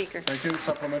 Mr. Speaker. Thank you.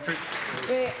 Supplementary.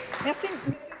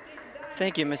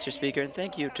 Thank you, Mr. Speaker, and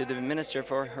thank you to the Minister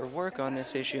for her work on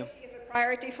this issue.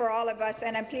 Priority for all of us,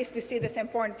 and I'm pleased to see this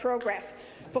important progress.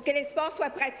 Pour que les sports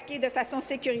soient pratiqués de façon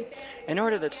sécuritaire. In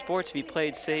order that sports be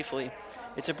played safely,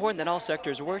 it's important that all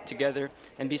sectors work together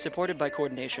and be supported by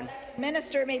coordination.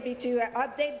 Minister, maybe to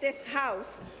update this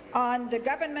House on the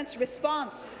government's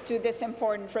response to this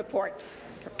important report.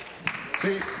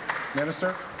 See,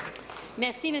 Minister.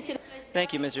 Merci, Monsieur.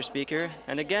 Thank you, Mr. Speaker,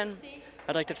 and again,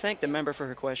 I'd like to thank the member for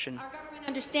her question. Our government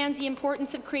understands the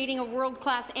importance of creating a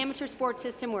world-class amateur sports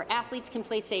system where athletes can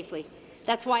play safely.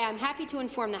 That's why I'm happy to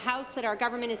inform the House that our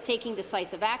government is taking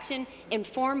decisive action,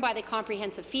 informed by the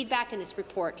comprehensive feedback in this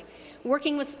report.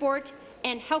 Working with sport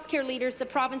and healthcare leaders, the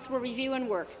province will review and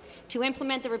work to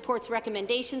implement the report's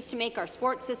recommendations to make our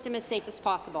sports system as safe as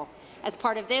possible. As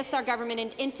part of this, our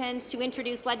government intends to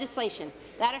introduce legislation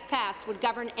that, if passed, would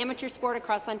govern amateur sport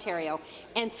across Ontario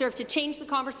and serve to change the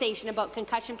conversation about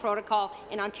concussion protocol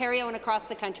in Ontario and across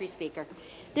the country, Speaker.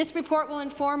 This report will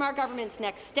inform our government's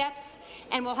next steps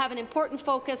and will have an important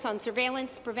focus on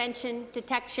surveillance, prevention,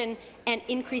 detection, and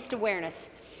increased awareness.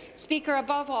 Speaker,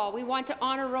 above all, we want to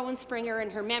honour Rowan Stringer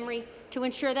in her memory to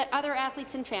ensure that other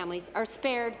athletes and families are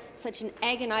spared such an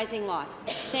agonizing loss.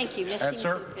 Thank you.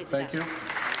 Answer. Thank you.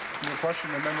 Your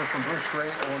question, the member from Bruce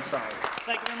Grey, Owen Sound.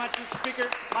 Thank you very much, Mr. Speaker.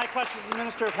 My question is to the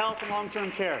Minister of Health and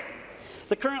Long-Term Care.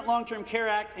 The current Long-Term Care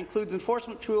Act includes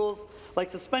enforcement tools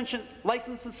like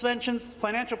license suspensions,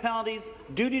 financial penalties,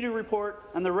 duty to report,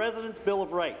 and the Residents' Bill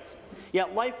of Rights.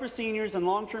 Yet life for seniors in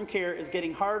long-term care is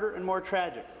getting harder and more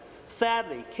tragic.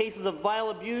 Sadly, cases of vile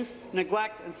abuse,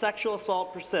 neglect, and sexual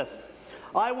assault persist.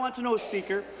 I want to know,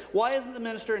 Speaker, why isn't the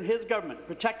minister and his government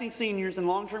protecting seniors in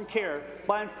long-term care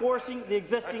by enforcing the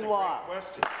existing law?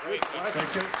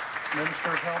 Thank you. Minister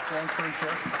of Health, Long-Term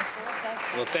Care.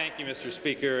 Well, thank you, Mr.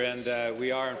 Speaker, and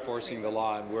we are enforcing the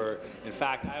law, and in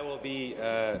fact, I will be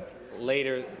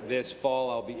later this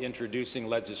fall, I'll be introducing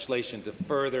legislation to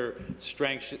further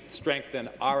strengthen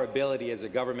our ability as a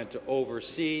government to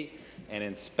oversee and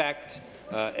inspect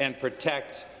and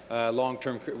protect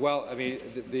long-term care. Well, I mean,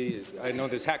 I know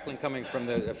there's heckling coming from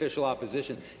the official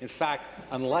opposition. In fact,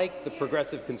 unlike the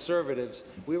Progressive Conservatives,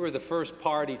 we were the first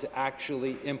party to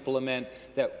actually implement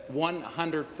that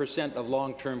 100% of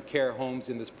long-term care homes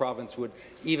in this province would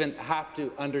even have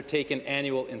to undertake an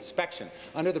annual inspection.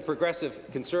 Under the Progressive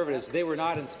Conservatives, they were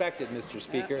not inspected, Mr.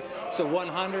 Speaker. So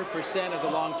 100% of the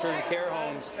long-term care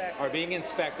homes are being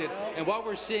inspected. And what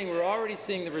we're seeing, we're already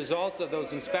seeing the results of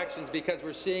those inspections because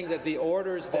we're seeing that the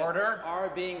orders that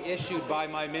are being issued by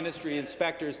my ministry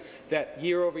inspectors, that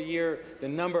year over year, the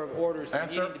number of orders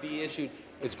needing to be issued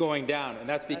is going down, and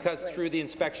that's because through the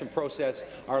inspection process,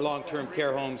 our long-term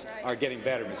care homes are getting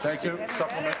better, Mr. Thank Speaker. you.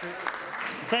 Supplementary.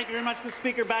 Thank you very much, Mr.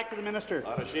 Speaker. Back to the minister.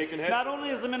 Not only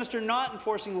is the minister not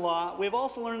enforcing the law, we have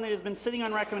also learned that he has been sitting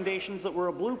on recommendations that were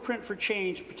a blueprint for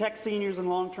change to protect seniors in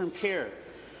long-term care.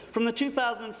 From the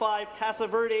 2005 Casa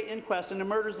Verde inquest into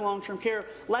murders in long-term care,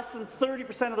 less than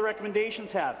 30% of the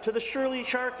recommendations have. To the Shirley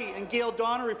Sharkey and Gail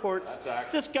Donner reports,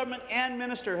 this government and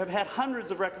minister have had hundreds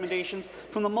of recommendations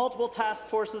from the multiple task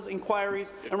forces,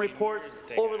 inquiries, and reports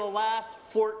over the last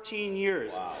 14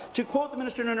 years. Wow. To quote the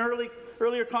minister in an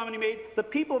earlier comment he made, the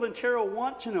people of Ontario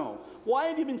want to know, why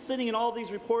have you been sitting in all these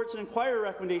reports and inquiry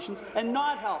recommendations and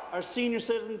not help our senior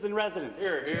citizens and residents?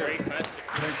 Thank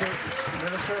you.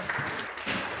 Minister.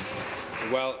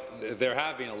 Well, there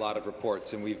have been a lot of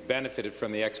reports, and we've benefited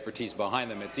from the expertise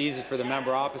behind them. It's easy for the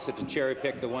member opposite to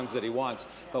cherry-pick the ones that he wants.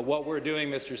 But what we're doing,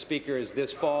 Mr. Speaker, is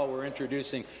this fall we're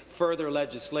introducing further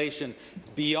legislation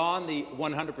beyond the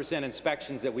 100%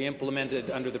 inspections that we implemented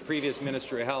under the previous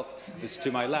Minister of Health. This is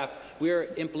to my left. We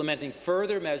are implementing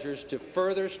further measures to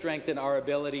further strengthen our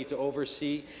ability to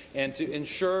oversee and to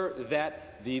ensure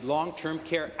that the Long-Term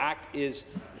Care Act is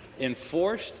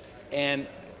enforced and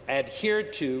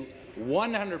adhered to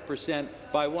 100%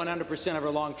 by 100% of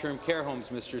our long-term care homes,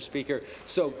 Mr. Speaker.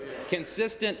 So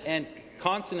consistent and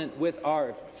consonant with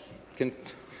our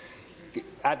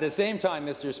At the same time,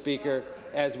 Mr. Speaker,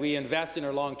 as we invest in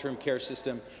our long-term care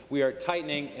system, we are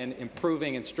tightening and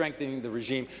improving and strengthening the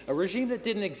regime, a regime that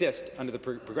didn't exist under the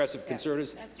Progressive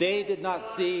Conservatives. They did not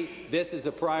see this as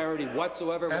a priority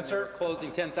whatsoever when they were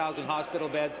closing 10,000 hospital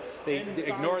beds. They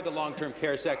ignored the long-term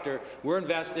care sector. We're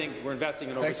investing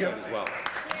in oversight as well.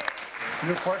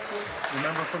 New question, the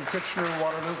member from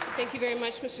Kitchener-Waterloo. Thank you very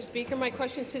much, Mr. Speaker. My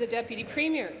question is to the Deputy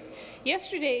Premier.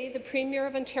 Yesterday, the Premier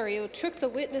of Ontario took the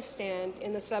witness stand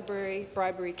in the Sudbury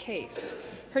bribery case.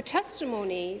 Her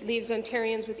testimony leaves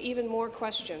Ontarians with even more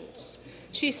questions.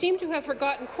 She seemed to have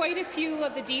forgotten quite a few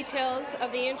of the details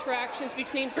of the interactions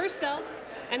between herself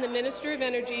and the Minister of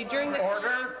Energy during the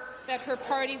time that her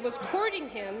party was courting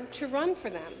him to run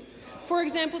for them. For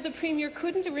example, the Premier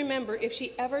couldn't remember if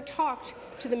she ever talked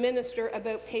to the minister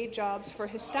about paid jobs for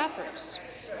his staffers.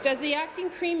 Does the acting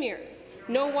Premier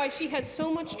know why she had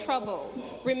so much trouble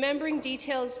remembering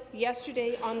details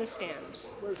yesterday on the stand?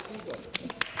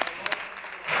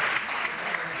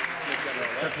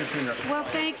 Well,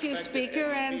 thank you, Speaker.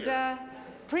 And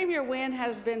Premier Wynne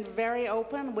has been very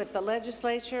open with the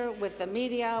legislature, with the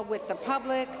media, with the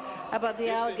public about the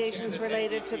allegations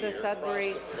related to the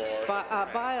Sudbury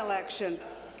by-election.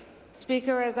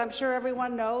 Speaker, as I'm sure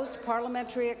everyone knows,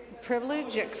 parliamentary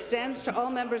privilege extends to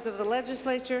all members of the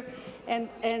legislature and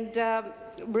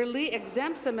really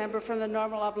exempts a member from the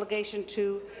normal obligation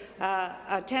to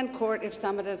attend court if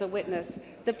summoned as a witness.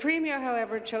 The Premier,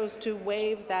 however, chose to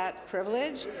waive that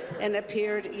privilege and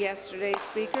appeared yesterday,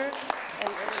 Speaker. And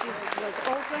she was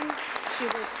open, she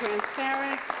was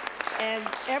transparent, and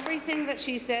everything that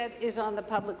she said is on the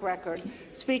public record.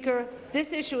 Speaker,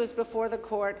 this issue is before the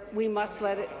court. We must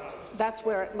let it. That's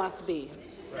where it must be.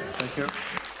 Thank you.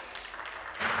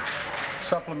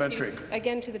 Supplementary.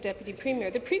 Again to the Deputy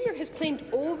Premier. The Premier has claimed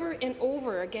over and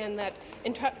over again that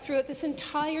throughout this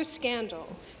entire scandal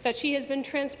that she has been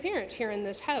transparent here in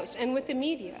this House and with the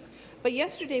media. But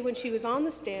yesterday, when she was on the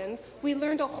stand, we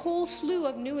learned a whole slew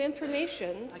of new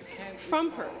information from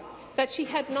her that she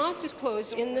had not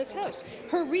disclosed in this House.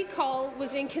 Her recall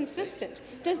was inconsistent.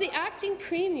 Does the acting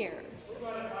Premier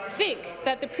think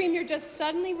that the Premier just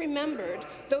suddenly remembered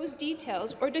those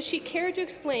details, or does she care to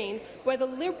explain why the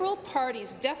Liberal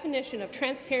Party's definition of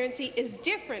transparency is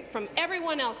different from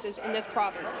everyone else's in this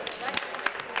province?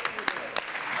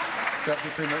 Deputy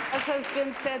Premier. As has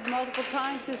been said multiple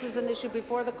times, this is an issue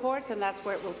before the courts, and that's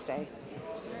where it will stay.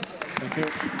 Thank you.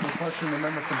 The question, the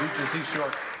member from Beaches East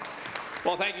York.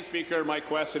 Well, thank you, Speaker. My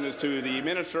question is to the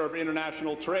Minister of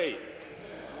International Trade.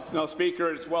 Now,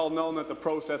 Speaker, it's well known that the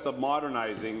process of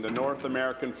modernizing the North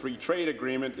American Free Trade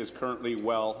Agreement is currently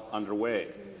well underway.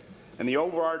 And the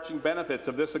overarching benefits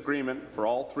of this agreement for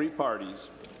all three parties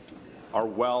are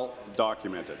well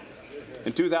documented.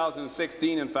 In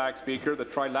 2016, in fact, Speaker, the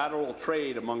trilateral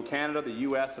trade among Canada, the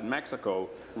U.S. and Mexico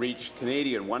reached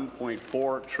Canadian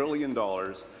 $1.4 trillion,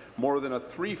 more than a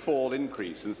threefold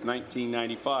increase since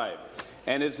 1995.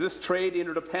 And it's this trade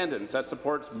interdependence that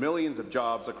supports millions of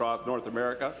jobs across North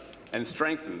America and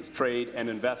strengthens trade and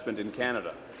investment in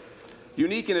Canada.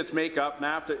 Unique in its makeup,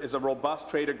 NAFTA is a robust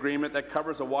trade agreement that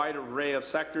covers a wide array of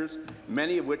sectors,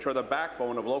 many of which are the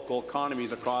backbone of local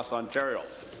economies across Ontario,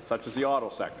 such as the auto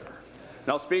sector.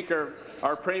 Now, Speaker,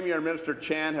 our Premier and Minister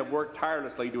Chan have worked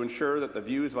tirelessly to ensure that the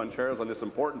views of Ontarians on this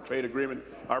important trade agreement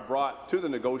are brought to the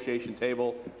negotiation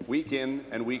table week in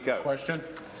and week out. Question.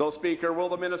 So, Speaker, will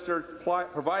the Minister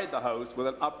provide the House with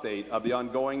an update of the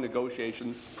ongoing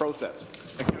negotiation process?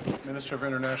 Thank you. Minister of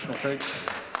International Trade.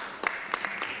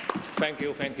 Thank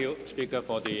you, Speaker,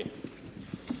 for the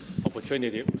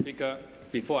opportunity. Speaker,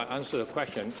 before I answer the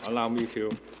question, allow me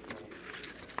to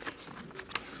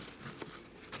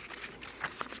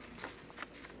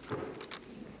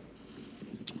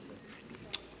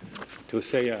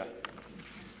say a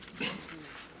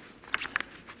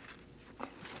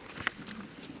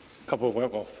couple of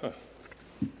words of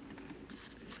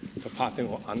the passing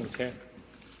of An Chen.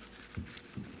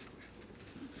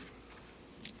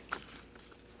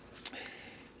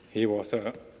 He was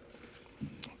a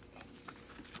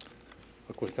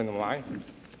good friend of mine,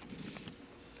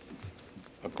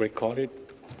 a great colleague.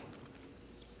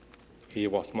 He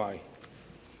was my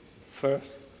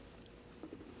first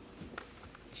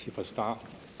Chief of Staff.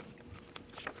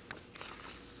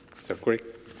 It's a great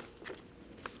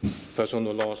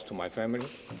personal loss to my family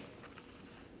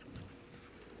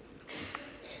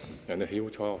and a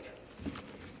huge loss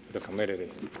to the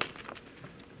community.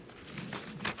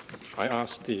 I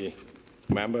ask the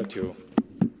member to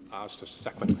ask the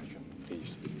second question,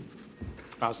 please.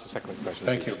 Ask the second question.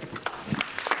 Thank please. you.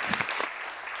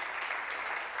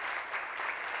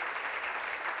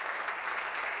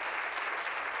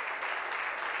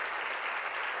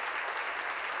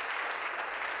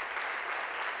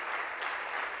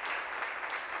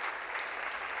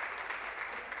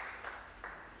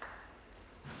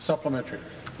 Supplementary.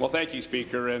 Well, thank you,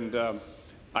 Speaker. And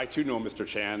I too know Mr.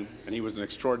 Chan, and he was an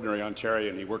extraordinary Ontarian.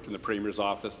 And he worked in the Premier's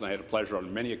office, and I had a pleasure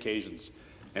on many occasions.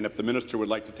 And if the minister would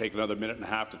like to take another minute and a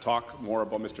half to talk more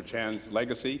about Mr. Chan's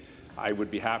legacy, I would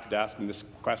be happy to ask him this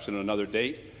question on another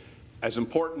date. As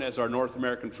important as our North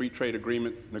American Free Trade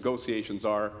Agreement negotiations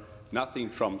are,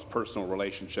 nothing trumps personal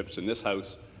relationships in this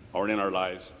House or in our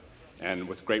lives. And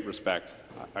with great respect,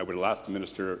 I would ask the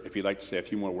minister, if he'd like to say a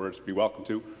few more words, be welcome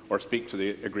to, or speak to the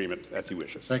agreement as he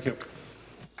wishes. Thank you.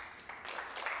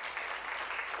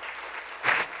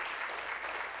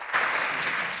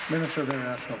 Minister of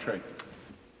International Trade.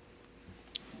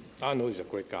 I know he's a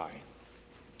great guy.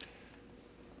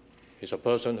 He's a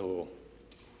person who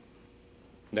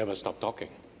never stopped talking.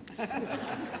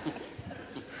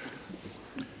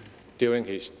 During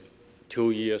his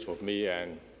 2 years with me,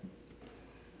 and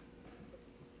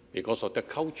because of the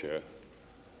culture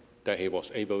that he was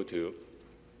able to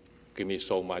give me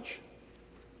so much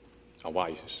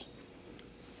advice,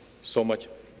 so much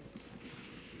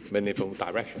meaningful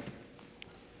direction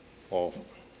of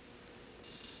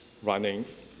running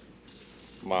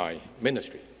my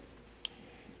ministry.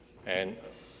 And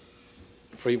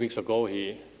 3 weeks ago,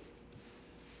 he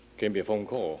gave me a phone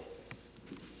call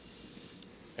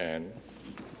and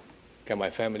got my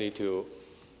family to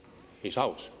his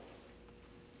house.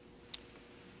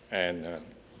 And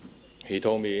he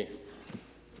told me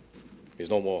there's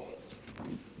no more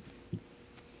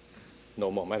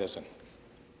medicine.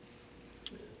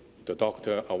 The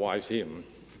doctor advised him,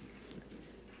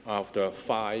 after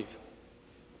 5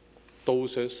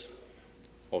 doses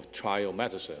of trial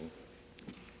medicine,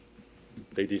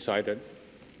 they decided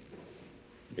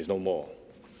there's no more.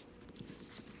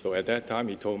 So at that time,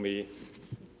 he told me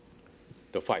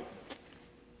the fight,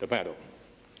 the battle,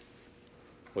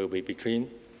 will be between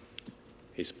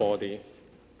his body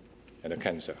and the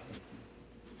cancer.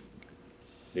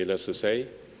 Needless to say,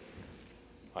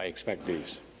 I expect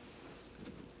this.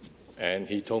 And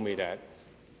he told me that,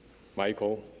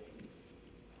 Michael,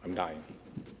 I'm dying.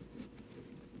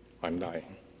 I'm dying.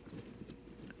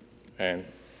 And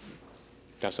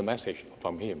that's a message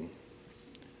from him.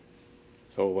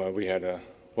 So we had a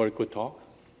very good talk.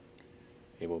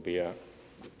 It will be a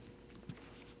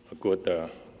good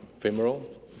funeral.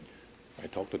 I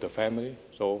talked to the family.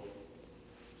 So,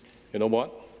 you know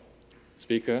what,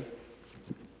 Speaker?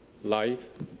 Life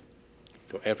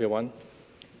to everyone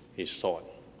is short.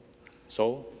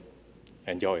 So,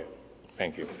 enjoy it.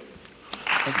 Thank you.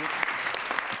 Thank you.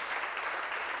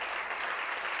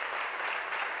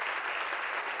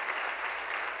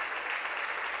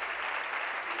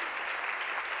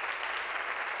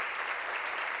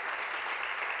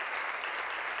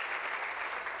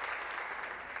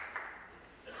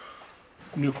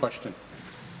 New question.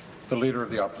 The Leader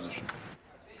of the Opposition.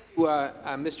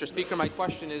 Mr. Speaker, my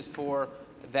question is for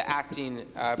the acting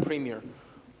Premier.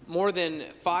 More than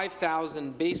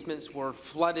 5,000 basements were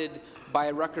flooded by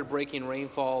a record-breaking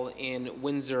rainfall in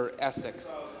Windsor,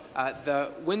 Essex.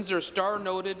 The Windsor Star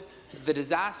noted the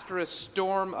disastrous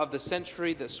storm of the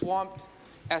century that swamped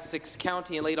Essex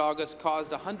County in late August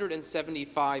caused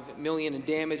 $175 million in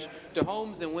damage to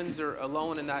homes in Windsor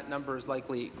alone, and that number is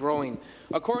likely growing.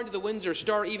 According to the Windsor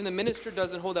Star, even the minister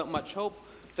doesn't hold out much hope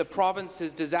the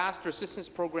province's disaster assistance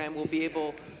program will be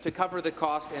able to cover the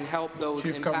cost and help those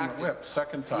Chief impacted. Whip,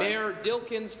 second time. Mayor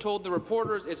Dilkins told the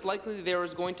reporters it's likely there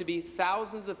is going to be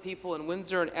thousands of people in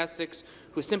Windsor and Essex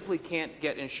who simply can't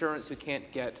get insurance, who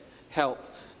can't get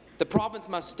help. The province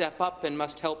must step up and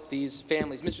must help these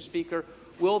families. Mr. Speaker,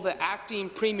 will the acting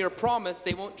Premier promise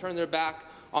they won't turn their back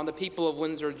on the people of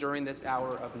Windsor during this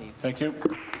hour of need? Thank you.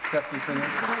 Deputy Premier.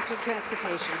 Minister of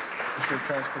Transportation. Minister of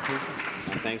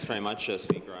Transportation. Thanks very much,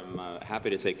 Speaker. I'm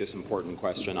happy to take this important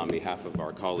question on behalf of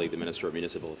our colleague, the Minister of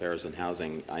Municipal Affairs and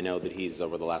Housing. I know that he's,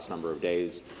 over the last number of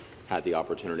days, had the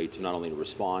opportunity to not only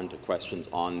respond to questions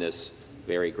on this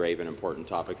very grave and important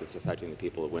topic that's affecting the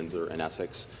people of Windsor and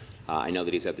Essex. I know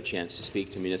that he's had the chance to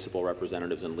speak to municipal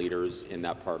representatives and leaders in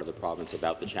that part of the province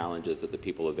about the challenges that the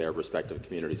people of their respective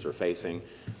communities are facing.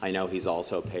 I know he's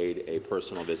also paid a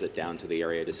personal visit down to the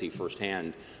area to see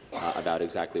firsthand about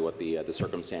exactly what the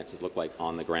circumstances look like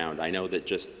on the ground. I know that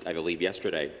just, I believe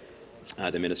yesterday,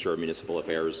 the Minister of Municipal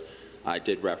Affairs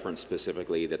did reference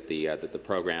specifically that the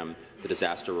program, the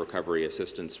Disaster Recovery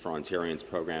Assistance for Ontarians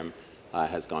program,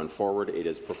 has gone forward. It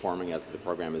is performing as the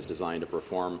program is designed to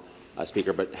perform.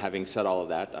 Speaker, but having said all of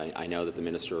that, I know that the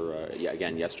minister,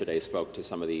 again yesterday, spoke to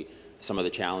some of the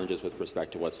challenges with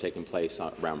respect to what's taking place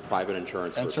around private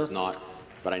insurance versus not.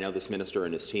 But I know this minister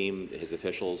and his team, his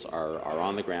officials, are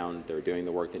on the ground. They're doing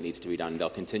the work that needs to be done. They'll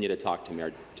continue to talk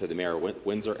to the Mayor of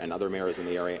Windsor and other mayors in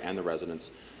the area and the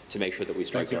residents to make sure that we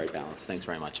strike the right balance. Thanks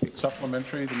very much, Speaker.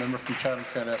 Supplementary, the member from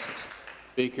Chatham-Kent-Essex.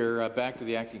 Speaker, back to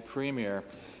the acting premier.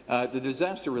 The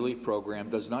disaster relief program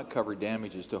does not cover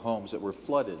damages to homes that were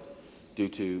flooded due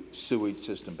to sewage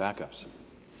system backups.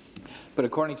 But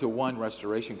according to one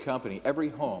restoration company, every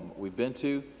home we've been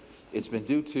to, it's been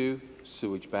due to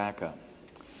sewage backup.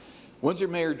 Windsor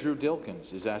Mayor Drew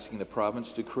Dilkens is asking the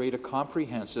province to create a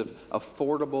comprehensive,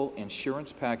 affordable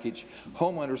insurance package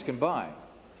homeowners can buy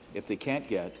if they can't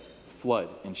get flood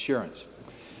insurance.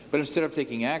 But instead of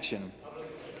taking action,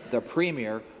 the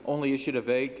Premier only issued a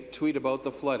vague tweet about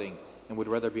the flooding and would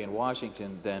rather be in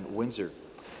Washington than Windsor.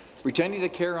 Pretending to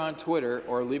care on Twitter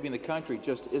or leaving the country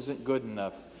just isn't good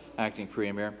enough, Acting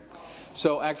Premier.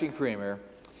 So, Acting Premier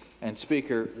and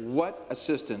Speaker, what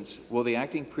assistance will the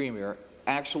Acting Premier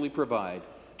actually provide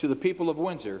to the people of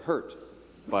Windsor hurt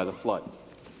by the flood?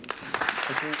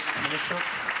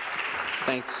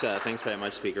 Thanks very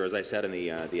much, Speaker. As I said in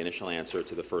the initial answer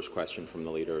to the first question from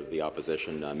the Leader of the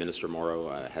Opposition, Minister Morrow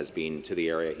has been to the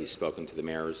area. He's spoken to the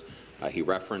mayors. He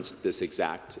referenced this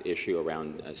exact issue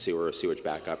around sewage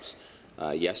backups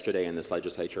yesterday in this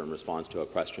legislature in response to a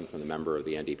question from the member of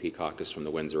the NDP caucus from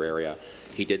the Windsor area.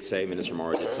 He did say, Minister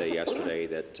Morrow did say yesterday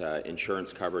that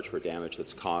insurance coverage for damage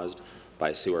that's caused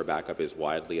by sewer backup is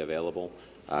widely available.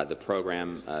 The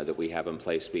program that we have in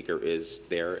place, Speaker, is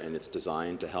there, and it's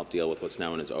designed to help deal with what's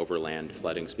known as overland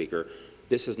flooding, Speaker.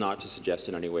 This is not to suggest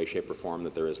in any way, shape or form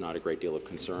that there is not a great deal of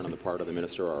concern on the part of the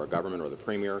Minister or our government or the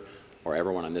Premier or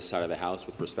everyone on this side of the House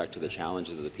with respect to the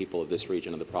challenges that the people of this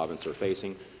region of the province are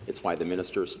facing. It's why the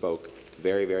Minister spoke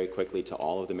very, very quickly to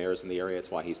all of the mayors in the area.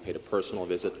 It's why he's paid a personal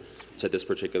visit to this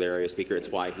particular area, Speaker. It's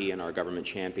why he and our government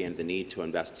championed the need to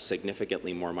invest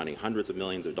significantly more money, hundreds of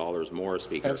millions of dollars more,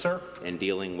 Speaker, in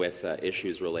dealing with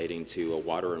issues relating to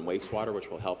water and wastewater,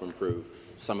 which will help improve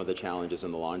some of the challenges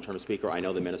in the long term, Speaker. I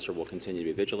know the Minister will continue to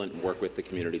be vigilant and work with the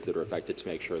communities that are affected to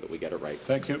make sure that we get it right.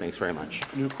 Thank you. Thanks very much.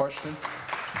 New question.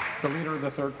 The Leader of the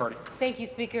Third Party. Thank you,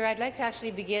 Speaker. I'd like to actually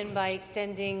begin by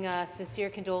extending sincere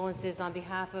condolences on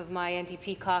behalf of my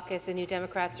NDP caucus and New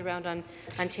Democrats around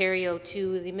Ontario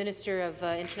to the Minister of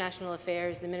International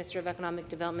Affairs, the Minister of Economic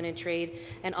Development and Trade,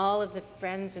 and all of the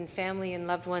friends and family and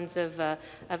loved ones of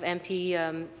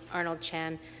MP Arnold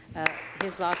Chan.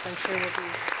 His loss, I'm sure, will be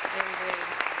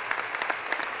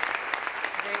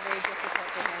very difficult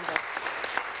to handle.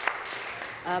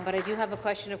 But I do have a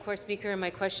question, of course, Speaker, and my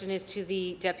question is to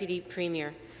the Deputy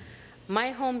Premier.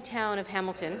 My hometown of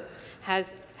Hamilton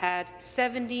has had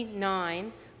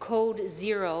 79 Code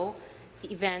Zero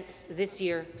events this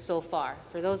year so far.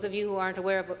 For those of you who aren't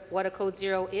aware of what a Code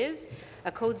Zero is,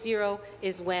 a Code Zero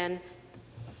is when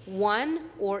one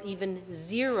or even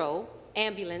zero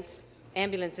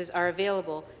ambulances are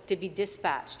available to be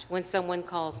dispatched when someone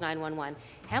calls 911.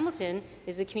 Hamilton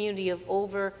is a community of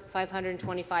over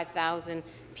 525,000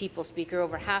 people, Speaker,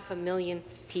 over 500,000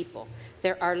 people.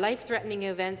 There are life-threatening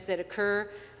events that occur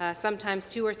sometimes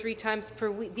 2 or 3 times per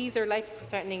week. These are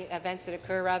life-threatening events that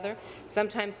occur,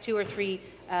 sometimes 2 or 3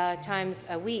 times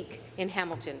a week in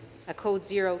Hamilton. A Code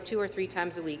Zero 2 or 3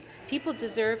 times a week. People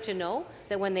deserve to know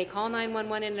that when they call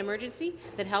 911 in an emergency,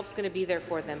 that help's going to be there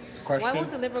for them. Question. Why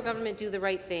won't the Liberal government do the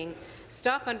right thing,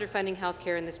 stop underfunding health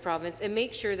care in this province, and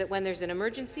make sure that when there's an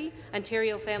emergency,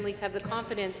 Ontario families have the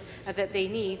confidence that they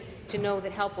need to know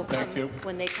that help will come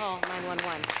when they call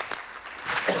 911?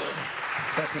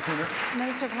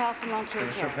 Minister of Health and Long-Term Care.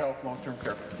 Minister of Health, Long-Term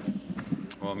Care.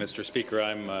 Well, Mr. Speaker,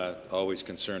 I'm always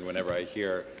concerned whenever I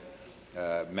hear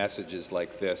messages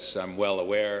like this. I'm well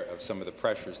aware of some of the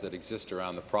pressures that exist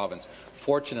around the province.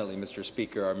 Fortunately, Mr.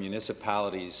 Speaker, our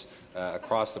municipalities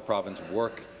across the province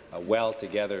work well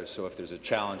together, so if there's a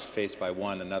challenge faced by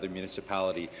one, another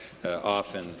municipality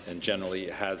often and generally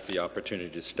has the opportunity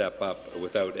to step up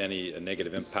without any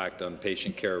negative impact on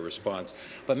patient care response.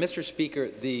 But, Mr. Speaker,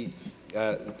 the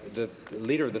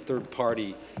Leader of the Third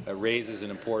Party raises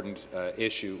an important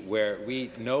issue where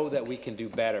we know that we can do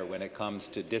better when it comes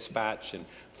to dispatch and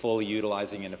fully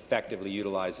utilizing and effectively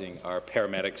utilizing our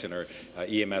paramedics and our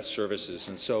EMS services.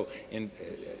 And so, in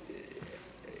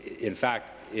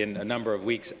fact, in a number of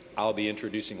weeks, I'll be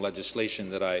introducing legislation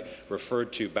that I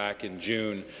referred to back in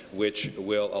June, which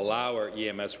will allow our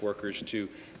EMS workers to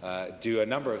do a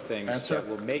number of things that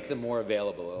will make them more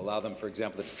available, allow them, for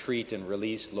example, to treat and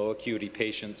release low-acuity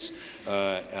patients,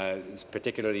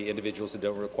 particularly individuals that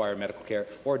don't require medical care,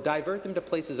 or divert them to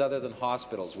places other than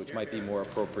hospitals, which might be more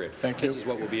appropriate. Thank you. This is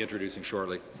what we'll be introducing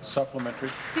shortly. Supplementary.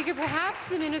 Speaker, perhaps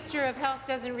the Minister of Health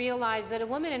doesn't realize that a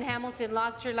woman in Hamilton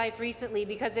lost her life recently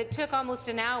because it took almost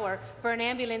an hour for an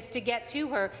ambulance to get to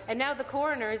her, and now the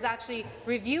coroner is actually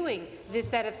reviewing this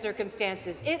set of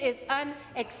circumstances. It is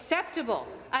unacceptable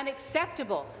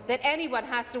that anyone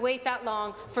has to wait that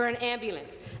long for an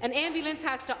ambulance. An ambulance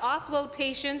has to offload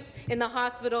patients in the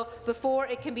hospital before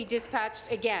it can be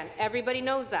dispatched again. Everybody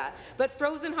knows that. But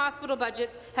frozen hospital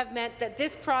budgets have meant that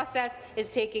this process is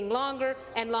taking longer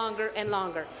and longer and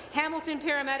longer. Hamilton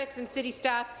paramedics and city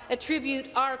staff attribute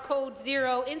our Code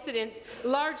Zero incidents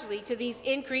largely to these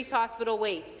increased hospital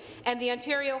waits. And the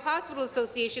Ontario Hospital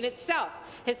Association itself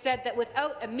has said that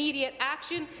without immediate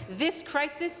action, this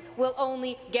crisis will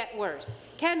only get worse.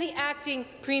 Can the acting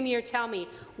Premier tell me,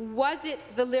 was it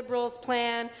the Liberals'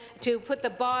 plan to put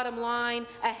the bottom line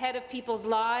ahead of people's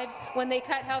lives when they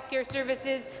cut healthcare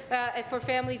services for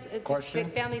families,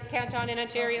 families count on in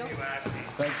Ontario?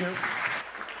 Thank you.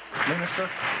 Minister.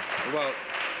 Well,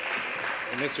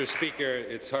 Mr. Speaker,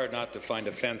 it's hard not to find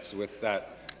offence with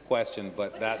that question,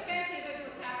 but that...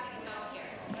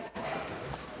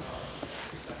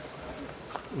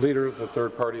 Leader of the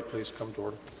third party, please come to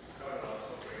order.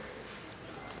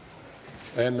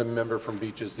 And the member from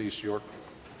Beaches East York.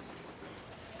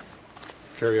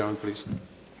 Carry on, please.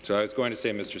 So I was going to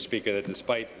say, Mr. Speaker, that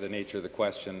despite the nature of the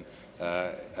question,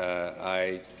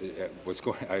 I'm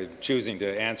choosing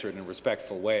to answer it in a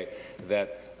respectful way,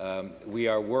 that we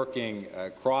are working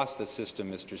across the system,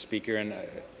 Mr. Speaker, and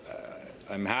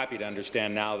I'm happy to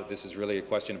understand now that this is really a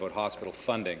question about hospital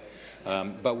funding.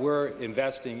 But we're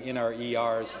investing in our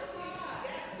ERs.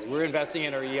 We're investing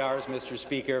in our ERs, Mr.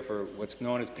 Speaker, for what's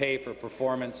known as pay for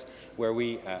performance, where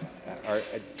we are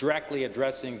directly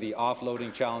addressing the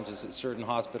offloading challenges that certain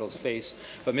hospitals face.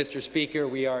 But, Mr. Speaker,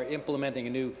 we are implementing a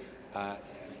new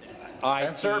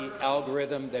IT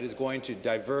algorithm that is going to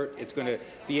divert. It's going to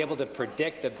be able to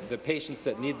predict the patients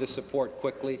that need the support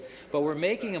quickly. But we're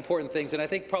making important things, and I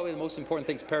think probably the most important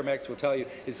things paramedics will tell you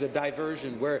is the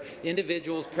diversion, where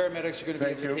individuals, paramedics, are going to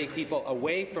be able to take people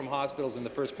away from hospitals in the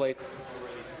first place.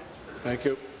 Thank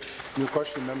you. New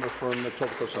question, member from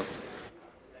Etobicoke South.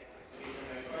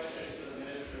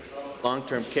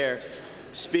 Long-term care.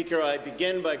 Speaker, I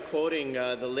begin by quoting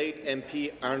the late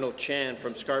MP Arnold Chan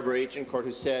from Scarborough Agincourt,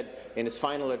 who said in his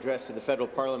final address to the federal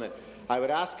parliament, "I would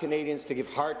ask Canadians to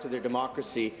give heart to their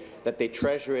democracy, that they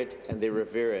treasure it and they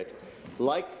revere it."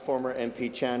 Like former MP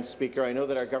Chan, Speaker, I know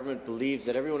that our government believes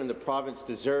that everyone in the province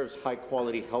deserves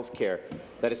high-quality health care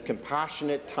that is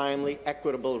compassionate, timely,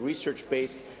 equitable,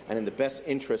 research-based, and in the best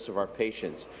interests of our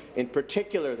patients. In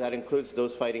particular, that includes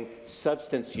those fighting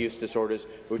substance use disorders,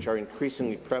 which are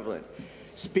increasingly prevalent.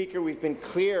 Speaker, we've been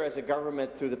clear as a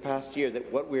government through the past year that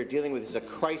what we're dealing with is a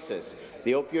crisis.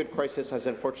 The opioid crisis has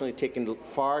unfortunately taken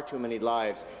far too many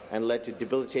lives and led to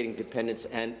debilitating dependence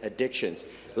and addictions.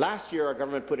 Last year, our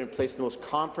government put in place the most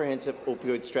comprehensive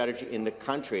opioid strategy in the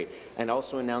country and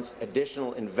also announced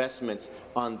additional investments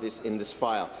in this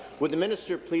file. Would the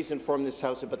minister please inform this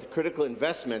House about the critical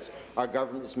investments our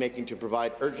government is making to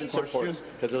provide urgent support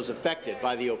to those affected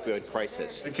by the opioid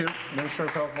crisis? Thank you. Minister of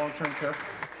Health, Long-Term Care.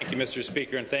 Thank you, Mr.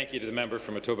 Speaker, and thank you to the member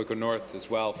from Etobicoke North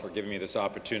as well for giving me this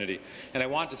opportunity. And I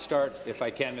want to start, if I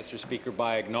can, Mr. Speaker,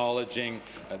 by acknowledging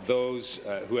those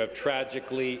who have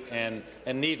tragically and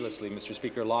needlessly, Mr.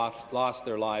 Speaker, lost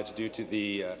their lives due to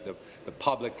the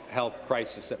public health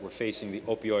crisis that we're facing, the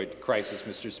opioid crisis,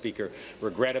 Mr. Speaker.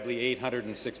 Regrettably,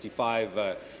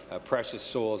 865 precious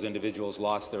souls, individuals,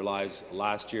 lost their lives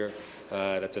last year.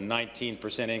 That's a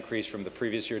 19% increase from the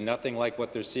previous year. Nothing like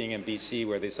what they're seeing in BC,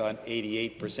 where they saw an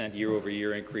 88%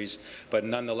 year-over-year increase. But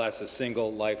nonetheless, a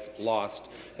single life lost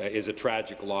is a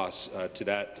tragic loss to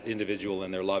that individual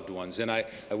and their loved ones. And I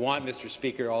want, Mr.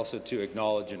 Speaker, also to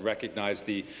acknowledge and recognize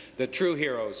the true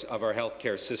heroes of our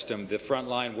healthcare system, the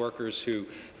frontline workers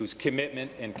whose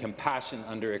commitment and compassion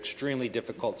under extremely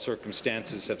difficult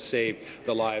circumstances have saved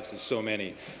the lives of so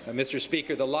many. Mr.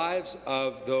 Speaker, the lives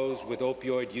of those with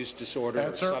opioid use disorder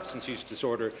or substance use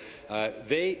disorder,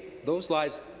 those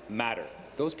lives matter.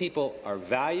 Those people are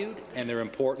valued and they're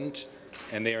important,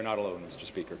 and they are not alone, Mr.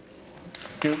 Speaker.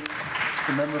 Thank you.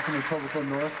 The member from Etobicoke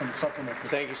North and supplementary.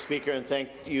 Thank you, Speaker, and thank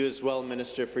you as well,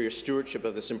 Minister, for your stewardship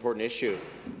of this important issue.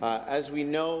 As we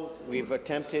know, we've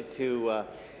attempted to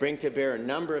bring to bear a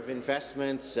number of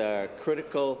investments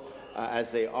critical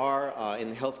as they are in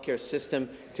the healthcare system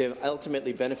to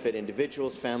ultimately benefit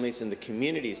individuals, families, and the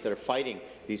communities that are fighting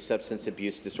these substance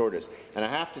abuse disorders. And I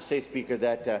have to say, Speaker,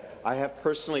 that I have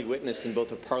personally witnessed in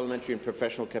both a parliamentary and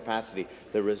professional capacity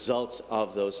the results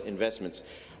of those investments.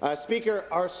 Speaker,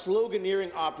 our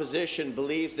sloganeering opposition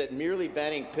believes that merely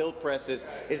banning pill presses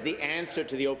is the answer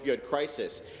to the opioid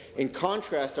crisis. In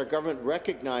contrast, our government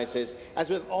recognizes, as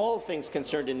with all things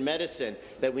concerned in medicine,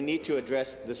 that we need to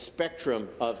address the spectrum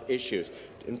of issues,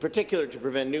 in particular to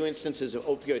prevent new instances of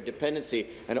opioid dependency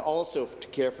and also to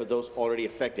care for those already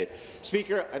affected.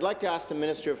 Speaker, I'd like to ask the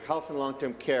Minister of Health and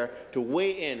Long-Term Care to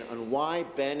weigh in on why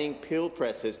banning pill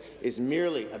presses is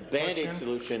merely a band-aid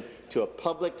solution to a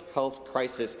public health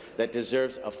crisis that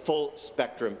deserves a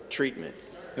full-spectrum treatment.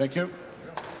 Thank you.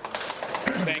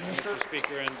 Thank you, Mr.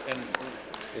 Speaker. And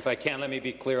if I can, let me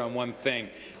be clear on one thing.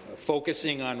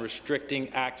 Focusing on restricting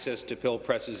access to pill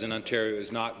presses in Ontario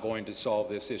is not going to solve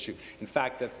this issue. In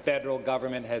fact, the federal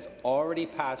government has already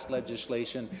passed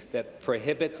legislation that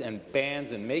prohibits and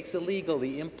bans and makes illegal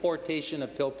the importation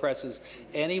of pill presses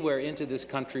anywhere into this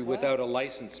country without a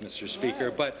license, Mr.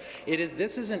 Speaker. But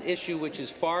this is an issue which is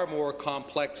far more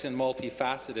complex and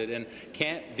multifaceted and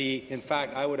can't be, in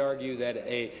fact, I would argue that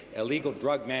a illegal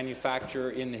drug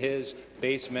manufacturer in his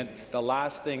basement, the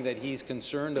last thing that he's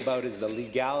concerned about is the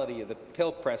legality of the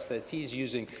pill press that he's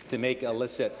using to make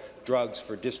illicit drugs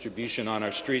for distribution on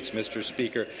our streets, Mr.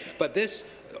 Speaker. But this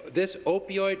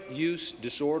opioid use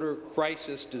disorder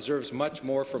crisis deserves much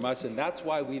more from us, and that's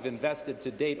why we've invested to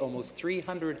date almost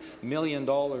 $300 million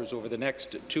over the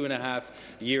next 2.5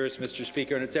 years, Mr.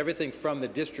 Speaker, and it's everything from the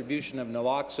distribution of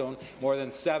naloxone, more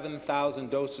than 7,000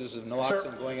 doses of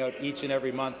naloxone going out each and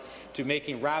every month, to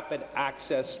making rapid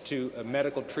access to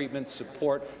medical treatment,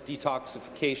 support,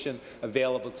 detoxification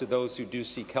available to those who do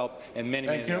seek help, and many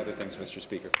other things, Mr.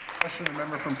 Speaker. Question, the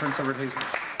member from Prince Edward Hastings.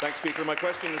 Thanks, Speaker. My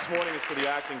question this morning is for the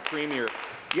acting Premier.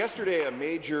 Yesterday, a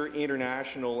major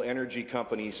international energy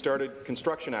company started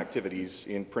construction activities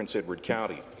in Prince Edward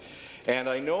County. And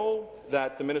I know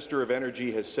that the Minister of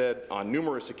Energy has said on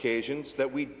numerous occasions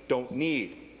that we don't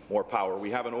need more power.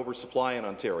 We have an oversupply in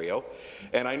Ontario.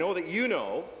 And I know that you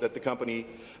know that the company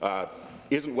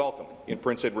isn't welcome in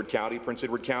Prince Edward County. Prince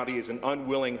Edward County is an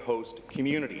unwilling host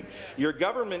community. Your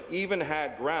government even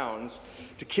had grounds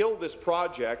to kill this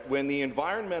project when the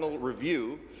environmental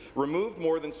review removed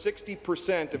more than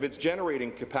 60% of its generating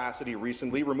capacity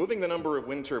recently, removing the number of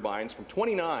wind turbines from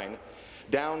 29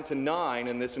 down to 9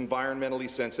 in this environmentally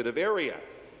sensitive area.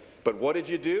 But what did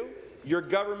you do? Your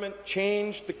government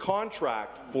changed the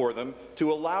contract for them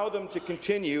to allow them to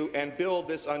continue and build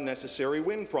this unnecessary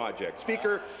wind project.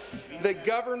 Speaker, the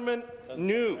government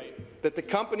knew that the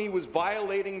company was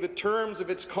violating the terms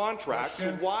of its contract,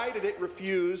 so why did it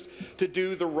refuse to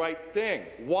do the right thing?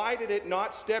 Why did it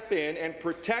not step in and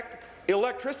protect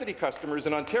electricity customers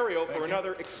in Ontario for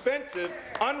another expensive,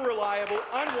 unreliable,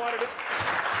 unwanted...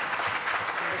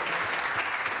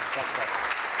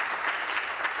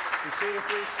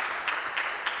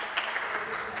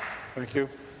 Thank you.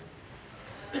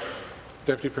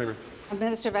 Deputy Premier.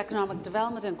 Minister of Economic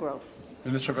Development and Growth.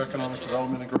 Minister of Economic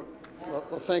Development and Growth.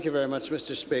 Well, thank you very much,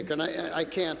 Mr. Speaker. And I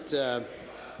can't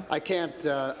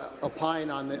opine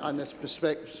on this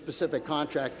specific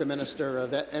contract. The Minister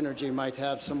of Energy might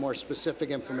have some more specific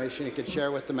information he could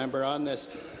share with the member on this.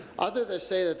 Other than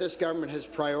say that this government has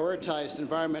prioritized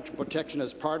environmental protection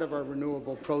as part of our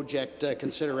renewable project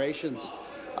considerations.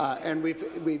 And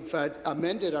we've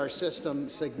amended our system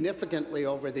significantly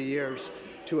over the years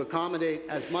to accommodate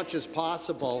as much as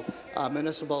possible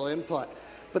municipal input.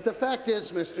 But the fact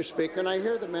is, Mr. Speaker, and I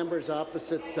hear the members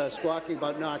opposite squawking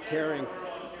about not caring,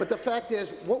 but the fact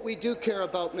is, what we do care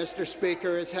about, Mr.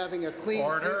 Speaker, is having a clean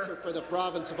future for the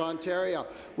province of Ontario.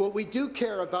 What we do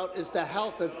care about is the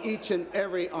health of each and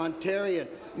every Ontarian,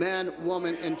 man,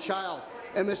 woman, and child.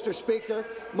 And, Mr. Speaker,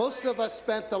 most of us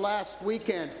spent the last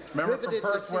weekend riveted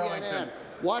to CNN,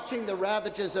 watching the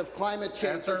ravages of climate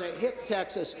change as it hit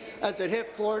Texas, as it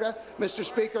hit Florida. Mr.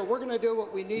 Speaker, we're going to do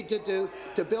what we need to do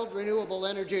to build renewable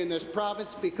energy in this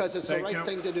province because it's the right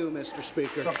thing to do, Mr.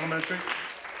 Speaker. Supplementary.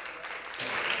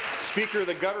 Speaker,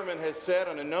 the government has said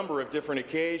on a number of different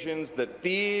occasions that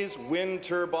these wind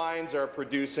turbines are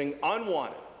producing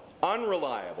unwanted,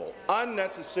 unreliable,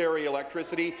 unnecessary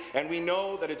electricity, and we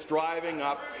know that it's driving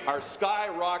up our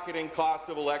skyrocketing cost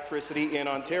of electricity in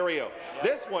Ontario.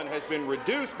 This one has been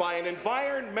reduced by an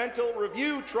environmental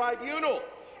review tribunal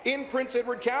in Prince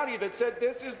Edward County that said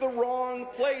this is the wrong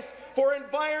place for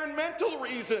environmental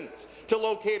reasons to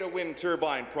locate a wind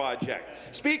turbine project.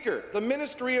 Speaker, the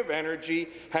Ministry of Energy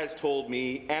has told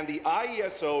me, and the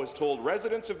IESO has told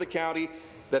residents of the county,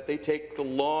 that they take the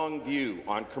long view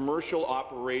on commercial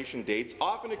operation dates,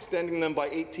 often extending them by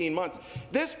 18 months.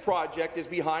 This project is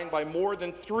behind by more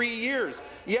than 3 years,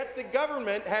 yet the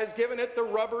government has given it the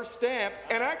rubber stamp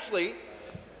and actually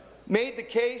made the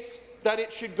case that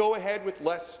it should go ahead with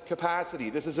less capacity.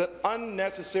 This is an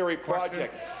unnecessary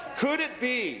project. Could it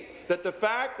be that the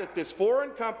fact that this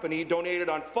foreign company donated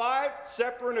on 5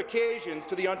 separate occasions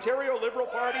to the Ontario Liberal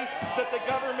Party, that the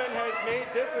government has made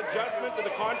this adjustment to the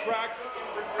contract?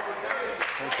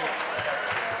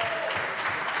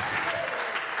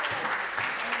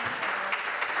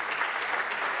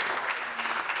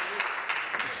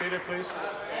 Seated, please.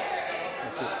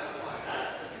 Thank you.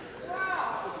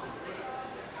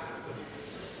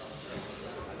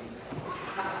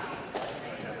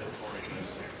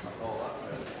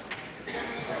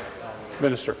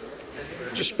 Minister.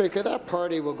 Mr. Speaker, that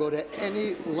party will go to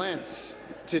any lengths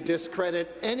to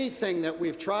discredit anything that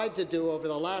we've tried to do over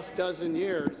the last dozen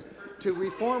years to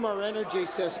reform our energy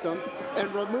system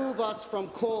and remove us from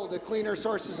coal to cleaner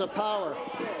sources of power.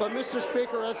 But, Mr.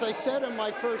 Speaker, as I said in my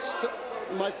first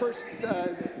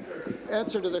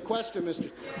answer to the question,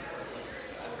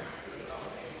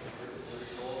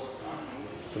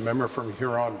 The member from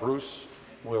Huron-Bruce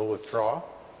will withdraw.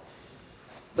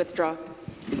 Withdraw.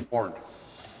 Warned.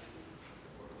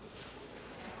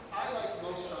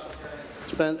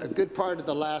 Spent a good part of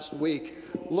the last week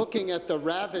looking at the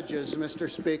ravages, Mr.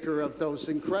 Speaker, of those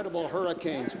incredible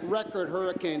hurricanes, record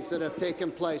hurricanes that have taken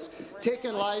place,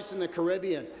 taken lives in the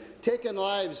Caribbean, taken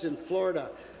lives in Florida,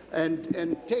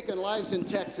 and taken lives in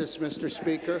Texas, Mr.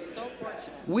 Speaker.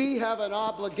 We have an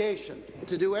obligation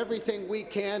to do everything we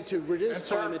can to reduce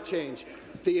climate change.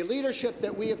 The leadership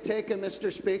that we have taken,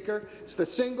 Mr. Speaker, is the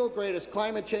single greatest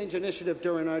climate change initiative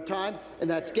during our time, and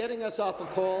that's getting us off of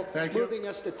coal, moving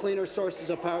us to cleaner sources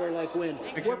of power like wind.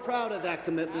 We're proud of that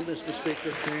commitment, Mr.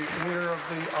 Speaker. The Leader of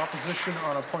the Opposition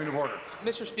on a point of order.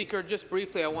 Mr. Speaker, just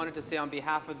briefly, I wanted to say on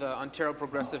behalf of the Ontario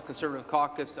Progressive Conservative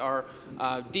Caucus our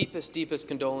deepest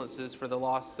condolences for the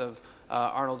loss of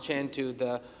Arnold Chan to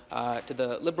the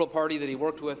Liberal Party that he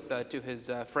worked with, to his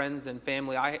friends and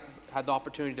family. I had the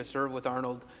opportunity to serve with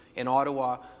Arnold in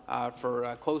Ottawa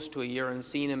for close to a year and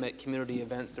seen him at community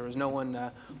events. There was no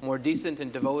one more decent and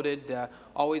devoted,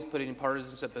 always putting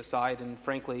partisanship aside, and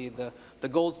frankly, the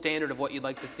gold standard of what you'd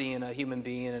like to see in a human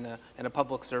being and a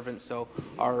public servant. So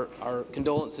our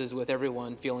condolences with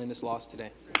everyone feeling this loss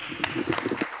today.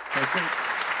 Thank you.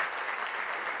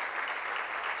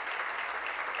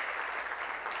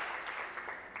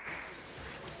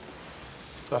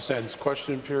 Thus ends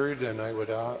question period, and I would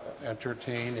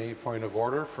entertain a point of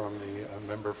order from the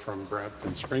member from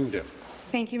Brampton Springdale.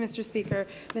 Thank you, Mr. Speaker.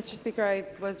 Mr. Speaker, I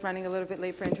was running a little bit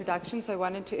late for introduction, so I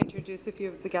wanted to introduce a few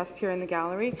of the guests here in the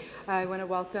gallery. I want to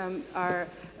welcome our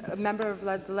member of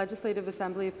the Legislative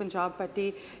Assembly of Punjab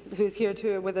Party, who's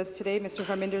here with us today, Mr.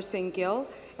 Harminder Singh Gill,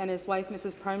 and his wife,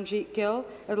 Mrs. Parmjeet Gill,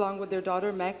 along with their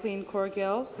daughter, Maclean Kaur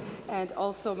Gill, and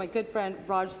also my good friend,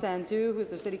 Raj Sandhu, who's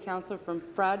their city councillor from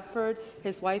Bradford,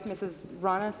 his wife, Mrs.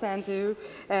 Rana Sandhu,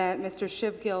 and Mr.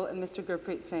 Shiv Gill, and Mr.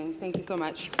 Gurpreet Singh. Thank you so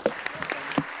much.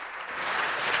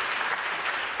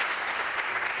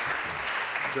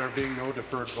 There being no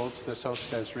deferred votes, this House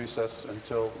stands recessed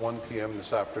until 1 p.m.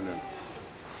 this afternoon.